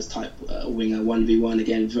Riyad Mahrez type winger, 1v1,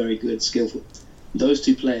 again, very good, skillful. Those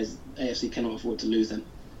two players, AFC cannot afford to lose them.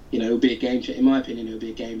 It will be a game changer. In my opinion, it will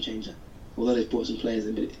be a game changer. Although they've brought some players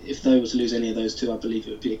in, but if they were to lose any of those two, I believe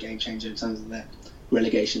it would be a game changer in terms of their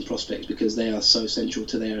relegation prospects, because they are so central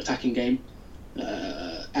to their attacking game.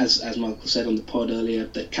 As Michael said on the pod earlier,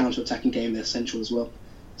 the counter-attacking game, they're central as well.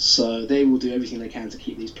 So they will do everything they can to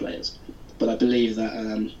keep these players. But I believe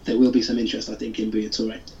that there will be some interest, I think, in Buya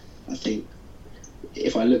Touré. I think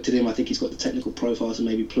if I looked at him, I think he's got the technical profile to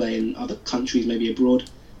maybe play in other countries, maybe abroad.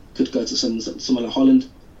 Could go to somewhere like Holland.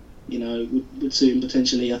 Would suit him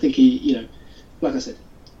potentially. I think he, like I said,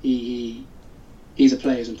 he's a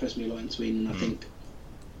player who's impressed me a lot in Sweden, and I think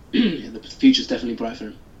the future's definitely bright for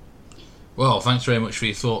him. Well, thanks very much for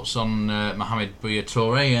your thoughts on Mohamed Buya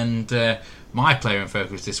Touré, and my player in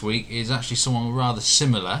focus this week is actually someone rather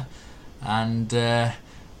similar, and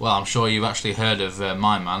well, I'm sure you've actually heard of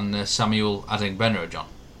my man, Samuel Adegbenro, John.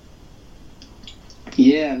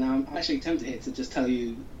 Yeah, now I'm actually tempted here to just tell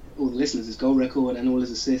you, all the listeners, his goal record and all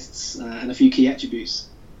his assists and a few key attributes,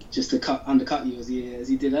 just to undercut you as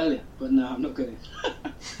he did earlier. But no, I'm not going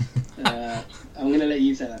to. I'm going to let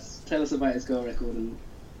you tell us. Tell us about his goal record and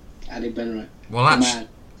Adegbenro. Well,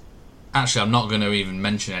 actually, I'm not going to even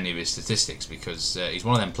mention any of his statistics, because he's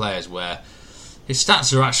one of them players where his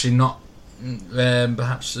stats are actually not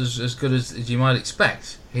perhaps as good as you might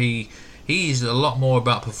expect. He's a lot more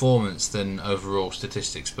about performance than overall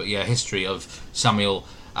statistics. But yeah, history of Samuel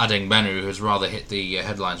Adegbenro has rather hit the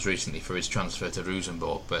headlines recently for his transfer to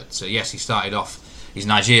Rosenborg. But yes, he's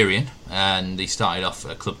Nigerian, and he started off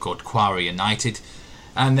at a club called Kwara United,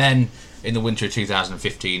 and then in the winter of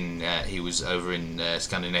 2015 he was over in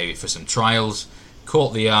Scandinavia for some trials,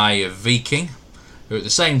 caught the eye of Viking, who at the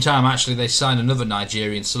same time actually they signed another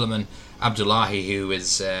Nigerian, Suleiman Abdullahi, who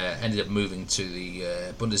has ended up moving to the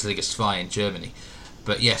Bundesliga 2 in Germany.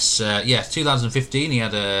 But yes, 2015 he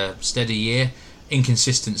had a steady year,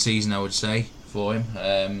 inconsistent season I would say for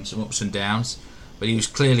him, some ups and downs, but he was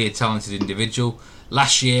clearly a talented individual.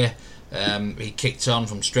 Last year he kicked on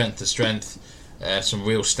from strength to strength, some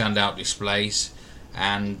real standout displays,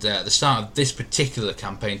 and at the start of this particular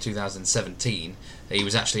campaign, 2017, he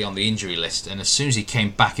was actually on the injury list, and as soon as he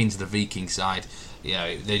came back into the Viking side,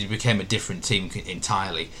 they became a different team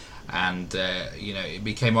entirely, and it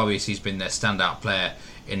became obvious he's been their standout player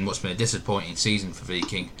in what's been a disappointing season for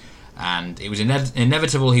Viking, and it was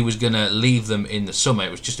inevitable he was going to leave them in the summer. It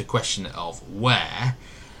was just a question of where,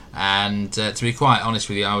 and to be quite honest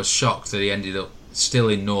with you, I was shocked that he ended up still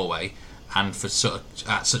in Norway, and for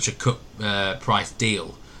at such a cut price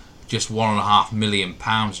deal, just £1.5 million,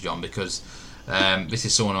 John, because this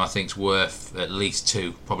is someone who I think's worth at least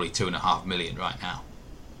probably £2.5 million right now.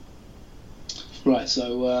 Right,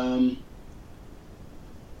 so I'm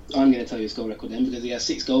going to tell you his goal record then, because he has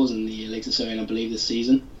 6 goals in the Elite Serie, I believe, this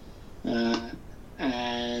season, and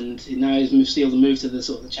now he's sealed the move to the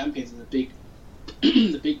sort of the champions and the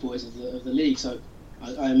big boys of the league. So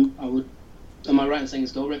am I right in saying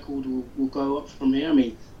his goal record will go up from here? I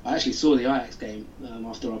mean, I actually saw the Ajax game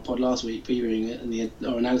after our pod last week, previewing it and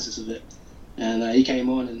our analysis of it, and he came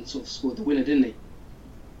on and sort of scored the winner, didn't he?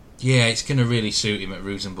 Yeah, it's going to really suit him at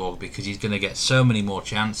Rosenborg, because he's going to get so many more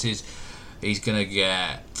chances. He's going to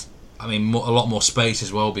get, a lot more space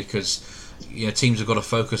as well, because teams have got to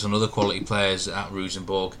focus on other quality players at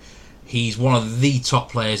Rosenborg. He's one of the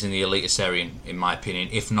top players in the Elite Serie, in my opinion,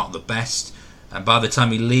 if not the best. And by the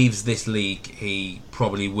time he leaves this league, he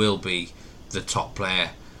probably will be the top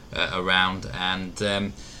player around. And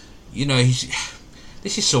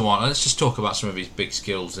this is someone. Let's just talk about some of his big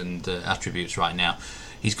skills and attributes right now.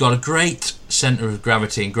 He's got a great centre of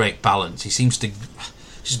gravity and great balance. He seems to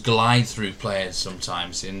just glide through players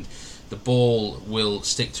sometimes, and the ball will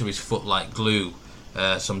stick to his foot like glue.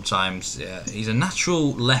 sometimes. He's a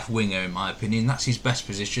natural left winger, in my opinion. That's his best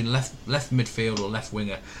position, left midfield or left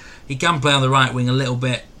winger. He can play on the right wing a little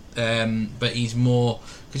bit, but he's more,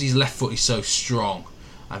 because his left foot is so strong,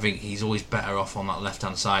 I think he's always better off on that left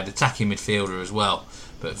hand side, attacking midfielder as well.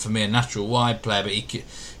 But for me, a natural wide player, but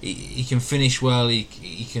he can finish well.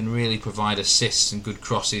 He can really provide assists and good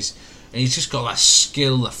crosses, and he's just got that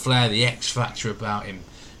skill, the flair, the X factor about him,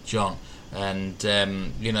 John. And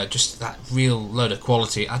just that real load of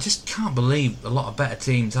quality. I just can't believe a lot of better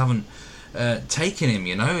teams haven't taken him,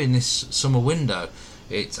 in this summer window.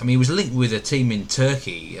 He was linked with a team in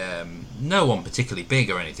Turkey, no one particularly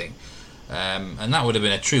big or anything, and that would have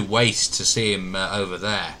been a true waste to see him over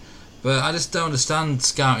there. But I just don't understand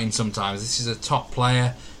scouting sometimes. This is a top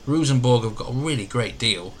player. Rosenborg have got a really great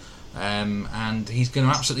deal, and he's going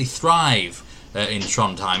to absolutely thrive in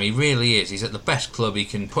Trondheim. He really is. He's at the best club. He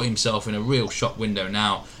can put himself in a real shop window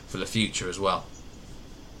now for the future as well.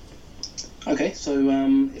 Okay, so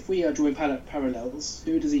if we are drawing parallels,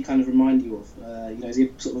 who does he kind of remind you of? Is he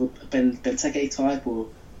sort of a Benteke type, or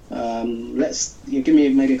give me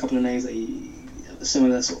maybe a couple of names that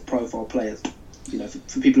similar sort of profile players.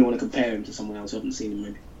 For people who want to compare him to someone else who haven't seen him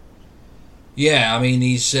maybe. Yeah, I mean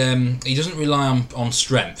he doesn't rely on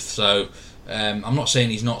strength, so I'm not saying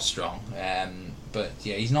he's not strong, but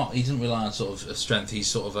yeah, he doesn't rely on sort of strength. He's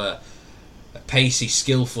sort of a pacey,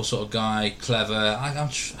 skillful sort of guy, clever. I'm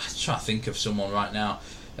trying to think of someone right now.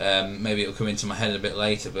 Maybe it'll come into my head a bit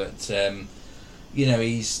later, but that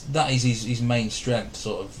is his main strength,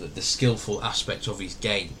 sort of the skillful aspect of his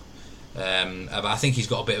game. But I think he's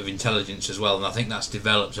got a bit of intelligence as well, and I think that's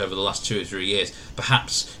developed over the last 2 or 3 years.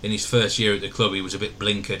 Perhaps in his first year at the club he was a bit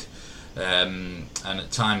blinkered, and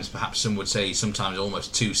at times perhaps some would say he's sometimes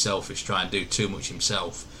almost too selfish, trying to do too much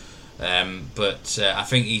himself. But I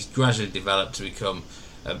think he's gradually developed to become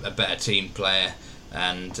a better team player,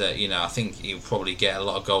 and I think he'll probably get a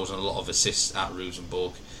lot of goals and a lot of assists at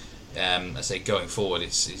Rosenborg. I say going forward,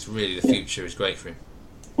 it's really the future is great for him.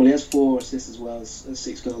 Well, he has 4 assists as well as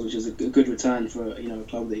 6 goals, which is a good return for a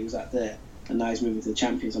club that he was at there, and now he's moving to the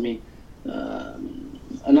Champions. I mean,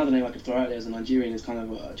 another name I could throw out there as a Nigerian is kind of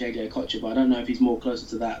JJ Okocha, but I don't know if he's more closer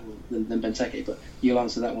to that than Benteke, but you'll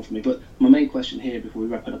answer that one for me. But my main question here before we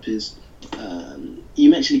wrap it up is, you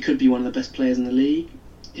mentioned he could be one of the best players in the league.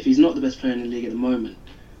 If he's not the best player in the league at the moment,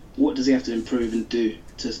 what does he have to improve and do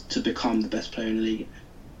to become the best player in the league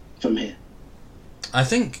from here? I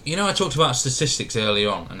think, I talked about statistics earlier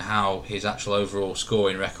on and how his actual overall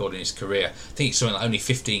scoring record in his career, I think it's something like only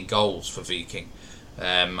 15 goals for Viking.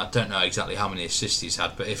 I don't know exactly how many assists he's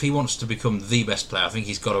had, but if he wants to become the best player, I think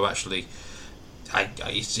he's got to actually,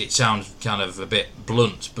 it sounds kind of a bit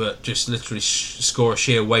blunt, but just literally score a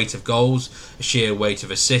sheer weight of goals, a sheer weight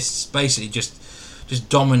of assists, basically just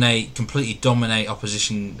completely dominate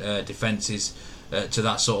opposition defences to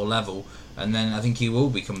that sort of level. And then I think he will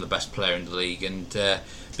become the best player in the league and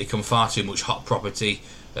become far too much hot property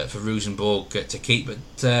for Rosenborg to keep. But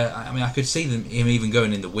I could see him even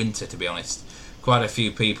going in the winter, to be honest. Quite a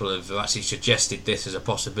few people have actually suggested this as a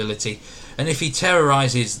possibility. And if he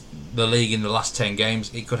terrorises the league in the last 10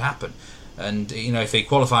 games, it could happen. And if they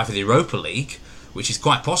qualify for the Europa League, which is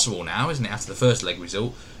quite possible now, isn't it, after the first leg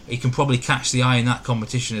result, he can probably catch the eye in that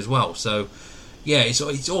competition as well. So, yeah,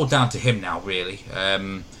 it's all down to him now, really.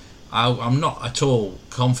 I'm not at all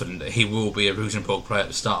confident that he will be a Rosenborg player at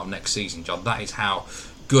the start of next season, John. That is how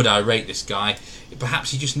good I rate this guy.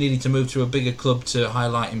 Perhaps he just needed to move to a bigger club to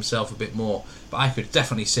highlight himself a bit more. But I could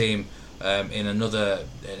definitely see him in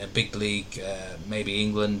a big league, maybe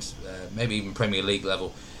England, maybe even Premier League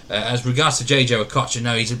level. As regards to JJ Okocha,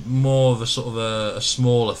 no, he's more of a sort of a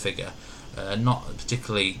smaller figure. Not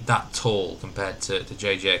particularly that tall compared to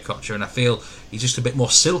JJ Okocha, and I feel he's just a bit more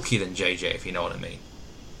silky than JJ, if you know what I mean.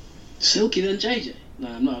 Silky than JJ? No,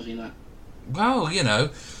 I'm not having that. Well,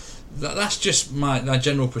 that's just my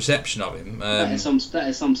general perception of him. That is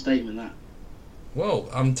some statement, that. Well,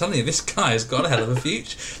 I'm telling you, this guy has got a hell of a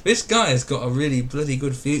future. This guy has got a really bloody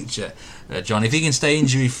good future, John. If he can stay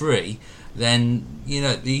injury free, then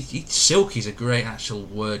silky is a great actual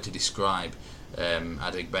word to describe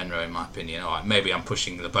Adek Benro, in my opinion. All right, maybe I'm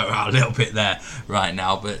pushing the boat out a little bit there right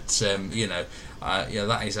now, but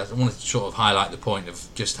that is. I wanted to sort of highlight the point of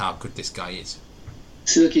just how good this guy is.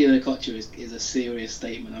 Silky Okocha is a serious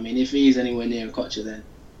statement. I mean, if he's anywhere near Okocha, then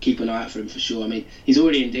keep an eye out for him for sure. I mean, he's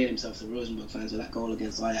already endeared himself to Rosenborg fans with that goal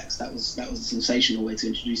against Ajax. That was a sensational way to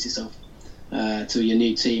introduce yourself to your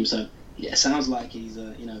new team. So yeah, it sounds like he's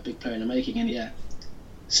a big player in the making. And yeah,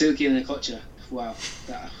 Silky Okocha, wow,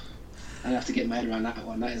 I'd have to get my head around that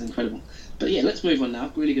one. That is incredible. But yeah, let's move on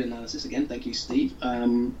now. Really good analysis again. Thank you, Steve.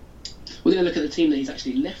 we're going to look at the team that he's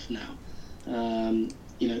actually left now.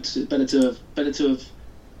 Better to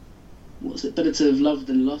have loved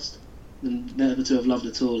than lost, than never to have loved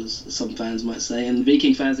at all, as some fans might say. And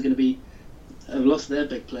Viking fans are going to have lost their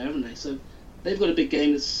big player, haven't they? So they've got a big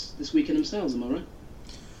game this weekend themselves. Am I right?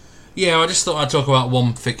 Yeah, I just thought I'd talk about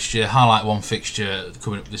highlight one fixture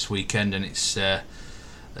coming up this weekend, and it's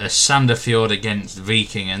Sandefjord against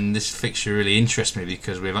Viking. And this fixture really interests me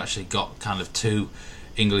because we've actually got kind of two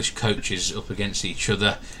English coaches up against each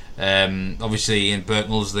other. Obviously, Ian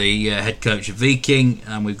Birknell's the head coach of Viking,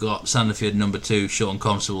 and we've got Sandefjord number 2, Sean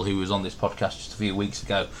Constable, who was on this podcast just a few weeks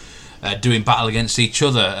ago, doing battle against each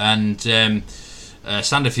other. And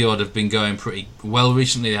Sandefjord have been going pretty well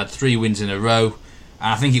recently. They had 3 wins in a row,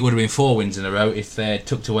 and I think it would have been 4 wins in a row if they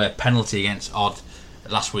took away a penalty against Odd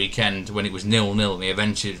last weekend when it was 0-0, and they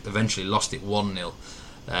eventually lost it 1-0.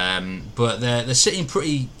 But they're sitting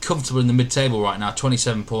pretty comfortable in the mid-table right now,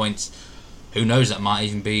 27 points. Who knows, that might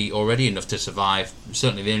even be already enough to survive.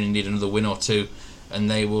 Certainly they only need another win or 2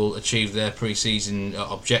 and they will achieve their pre-season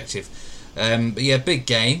objective. But yeah, big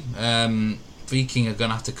game. Viking are going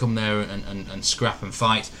to have to come there and scrap and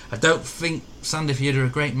fight. I don't think Sandefjord are a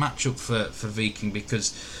great matchup for Viking,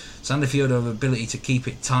 because Sandefjord have the ability to keep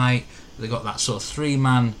it tight. They've got that sort of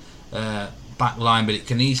 3-man back line, but it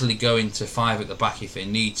can easily go into 5 at the back if they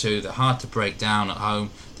need to. They're hard to break down at home.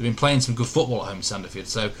 They've been playing some good football at home, Sandefjord.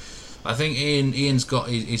 So I think Ian's got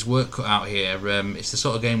his work cut out here. It's the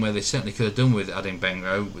sort of game where they certainly could have done with Adin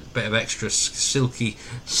Benro, with a bit of extra silky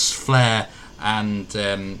flair and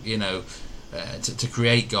to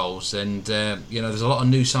create goals. And there's a lot of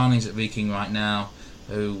new signings at Viking right now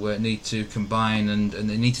who need to combine, and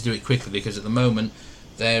they need to do it quickly, because at the moment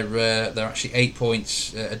they're actually 8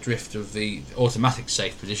 points adrift of the automatic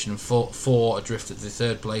safe position and 4 adrift of the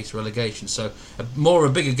 3rd place relegation. So a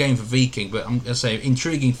bigger game for Viking, but I'm going to say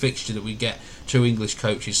intriguing fixture that we get 2 English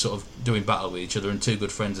coaches sort of doing battle with each other, and 2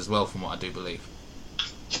 good friends as well, from what I do believe.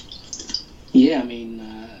 Yeah, I mean,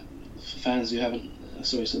 for fans who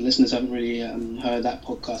listeners haven't really heard that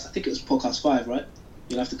podcast. I think it was podcast 5, right?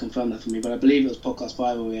 You'll have to confirm that for me, but I believe it was podcast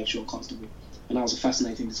 5 where we had Sean Constable, and that was a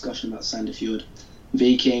fascinating discussion about Sandefjord.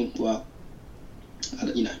 Viking, well, I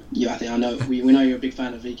know we know you're a big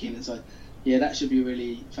fan of Viking, and so yeah, that should be a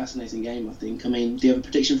really fascinating game, I think. I mean, do you have a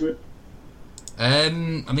prediction for it? I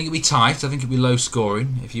think it'll be tight. I think it'll be low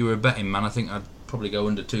scoring. If you were a betting man, I think I'd probably go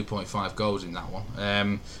under 2.5 goals in that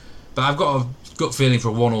one. But I've got a gut feeling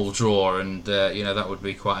for a 1-1 draw, and that would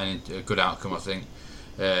be quite a good outcome, I think,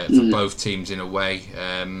 for both teams in a way.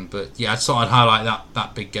 But yeah, I'd highlight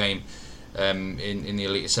that big game in the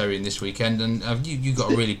Eliteserien this weekend, and you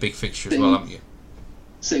got a really big fixture as well, haven't you?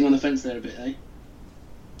 Sitting on the fence there a bit, eh?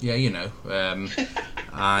 Yeah,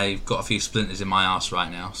 I've got a few splinters in my arse right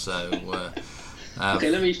now, so... okay,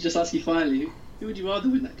 let me just ask you finally, who would you rather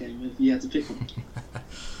win that game if you had to pick one?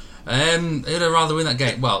 Who'd I rather win that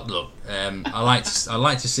game? Well, look, I like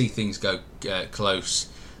to see things go close.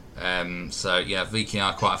 So yeah, Viking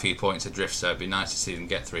are quite a few points adrift, so it'd be nice to see them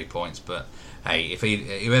get 3 points, but hey, if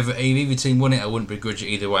either team won it, I wouldn't begrudge it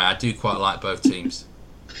either way. I do quite like both teams.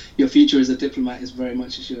 Your future as a diplomat is very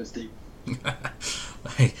much assured, Steve.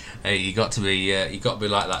 Hey, you got to be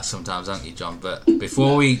like that sometimes, haven't you, John? But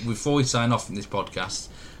before we sign off from this podcast,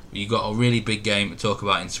 you got a really big game to talk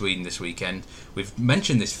about in Sweden this weekend. We've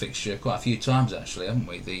mentioned this fixture quite a few times, actually, haven't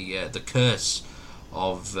we? The curse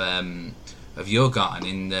of Djurgården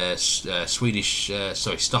in the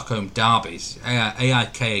Stockholm derbies.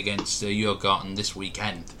 AIK against Djurgården this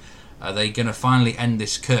weekend. Are they going to finally end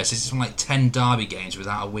this curse? It's like 10 derby games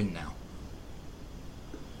without a win now.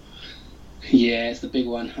 Yeah, it's the big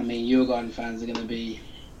one. I mean, Djurgården fans are going to be,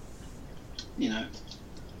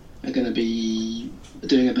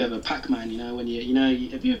 doing a bit of a Pac-Man. When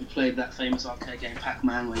have you ever played that famous arcade game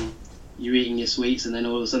Pac-Man, where you're eating your sweets and then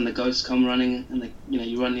all of a sudden the ghosts come running, and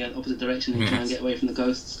you run the opposite direction and you try and get away from the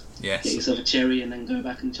ghosts. Yes. Get yourself a cherry and then go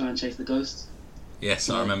back and try and chase the ghosts. Yes,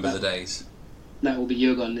 I remember the days. That will be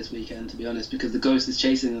Djurgården this weekend, to be honest, because the ghost is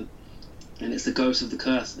chasing them, and it's the ghost of the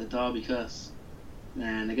curse, the derby curse,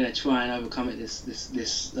 and they're going to try and overcome it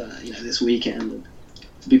this weekend. And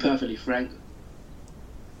to be perfectly frank,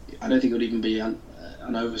 I don't think it would even be an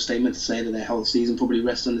overstatement to say that their whole season probably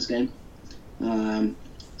rests on this game.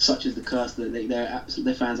 Such is the curse that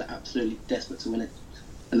their fans are absolutely desperate to win it,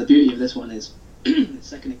 and the beauty of this one is it's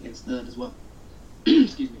second against third as well.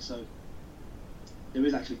 Excuse me. So there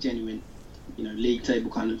is actually genuine, league table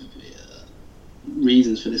kind of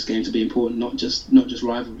reasons for this game to be important, not just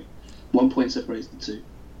rivalry. 1 point separates the two.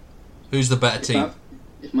 Who's the better team?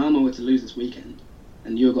 If Malmö were to lose this weekend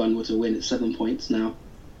and Djurgården were to win, it's 7 points. Now,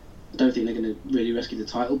 I don't think they're going to really rescue the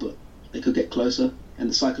title, but they could get closer, and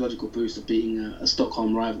the psychological boost of beating a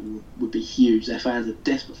Stockholm rival would be huge. Their fans are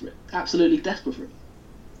desperate for it, absolutely desperate for it.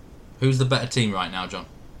 Who's the better team right now, John?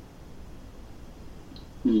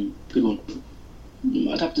 Good one.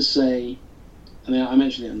 I'd have to say, I mean, I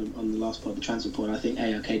mentioned it on the last pod, the transfer point. I think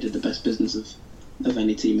AIK did the best business of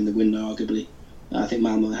any team in the window, arguably. I think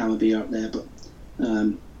Malmo and Hammarby are up there, but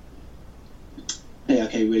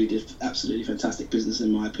AIK really did absolutely fantastic business,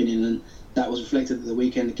 in my opinion, and that was reflected at the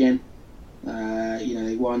weekend again.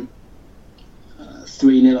 They won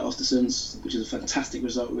 3-0 at Östersunds, which is a fantastic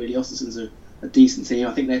result, really. Östersunds are a decent team.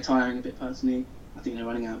 I think they're tiring a bit, personally. I think they're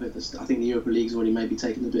running out a bit. I think the Europa League's already maybe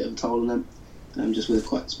taken a bit of a toll on them, just with a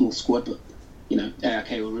quite small squad, but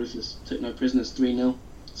AIK were ruthless, took no prisoners, 3-0.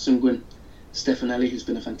 Sungwin Stefanelli, who's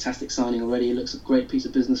been a fantastic signing already, he looks a great piece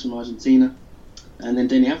of business from Argentina. And then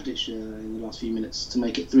Deni Avdic in the last few minutes to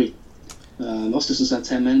make it 3. Östersund's had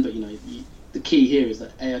 10 men, but the key here is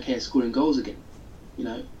that AIK is scoring goals again.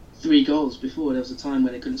 3 goals. Before, there was a time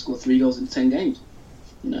where they couldn't score 3 goals in 10 games.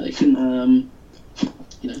 They couldn't.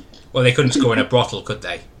 Well, they couldn't score in a bottle, could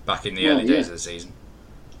they? Back in the early days of the season.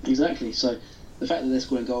 Exactly. So the fact that they're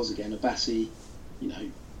scoring goals again, Abassi,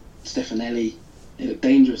 Stefanelli, they look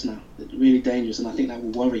dangerous now. They're really dangerous, and I think that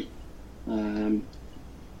will worry.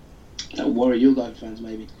 That will worry Djurgården fans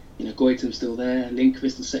maybe. Goitom's still there.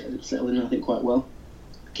 Lindqvist has settled in, I think, quite well.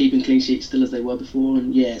 Keeping clean sheets still as they were before,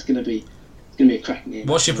 and it's going to be a cracking game.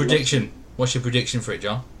 What's your prediction? What's your prediction for it,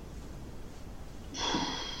 John?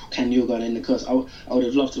 Can Djurgården in the curse? I would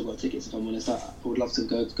have loved to have got tickets, if I'm honest. I would love to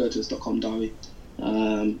go to the Stockholm derby.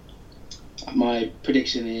 My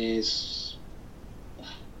prediction is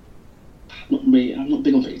I'm not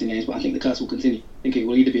big on predicting games, but I think the curse will continue. I think it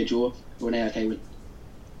will either be a draw or an AIK win.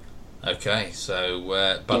 Okay,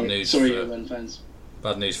 so bad news. Sorry, Djurgården fans.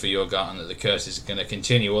 Bad news for Djurgården that the curse is going to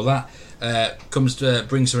continue. Well, that brings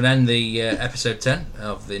to an end the episode 10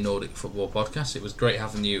 of the Nordic Football Podcast. It was great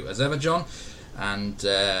having you as ever, John, and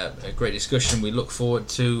a great discussion. We look forward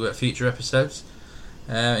to future episodes.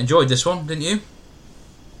 Enjoyed this one, didn't you?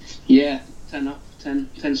 Yeah, 10 up,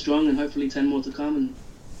 10 strong, and hopefully 10 more to come, and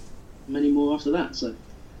many more after that. So,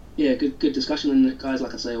 yeah, good discussion. And guys,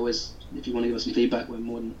 like I say, always, if you want to give us some feedback, we're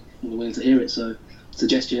more than willing to hear it. So,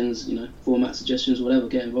 suggestions, format suggestions, whatever,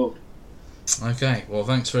 get involved. Okay, well,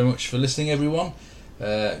 thanks very much for listening, everyone.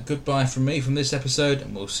 Goodbye from me from this episode,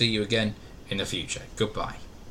 and we'll see you again in the future. Goodbye.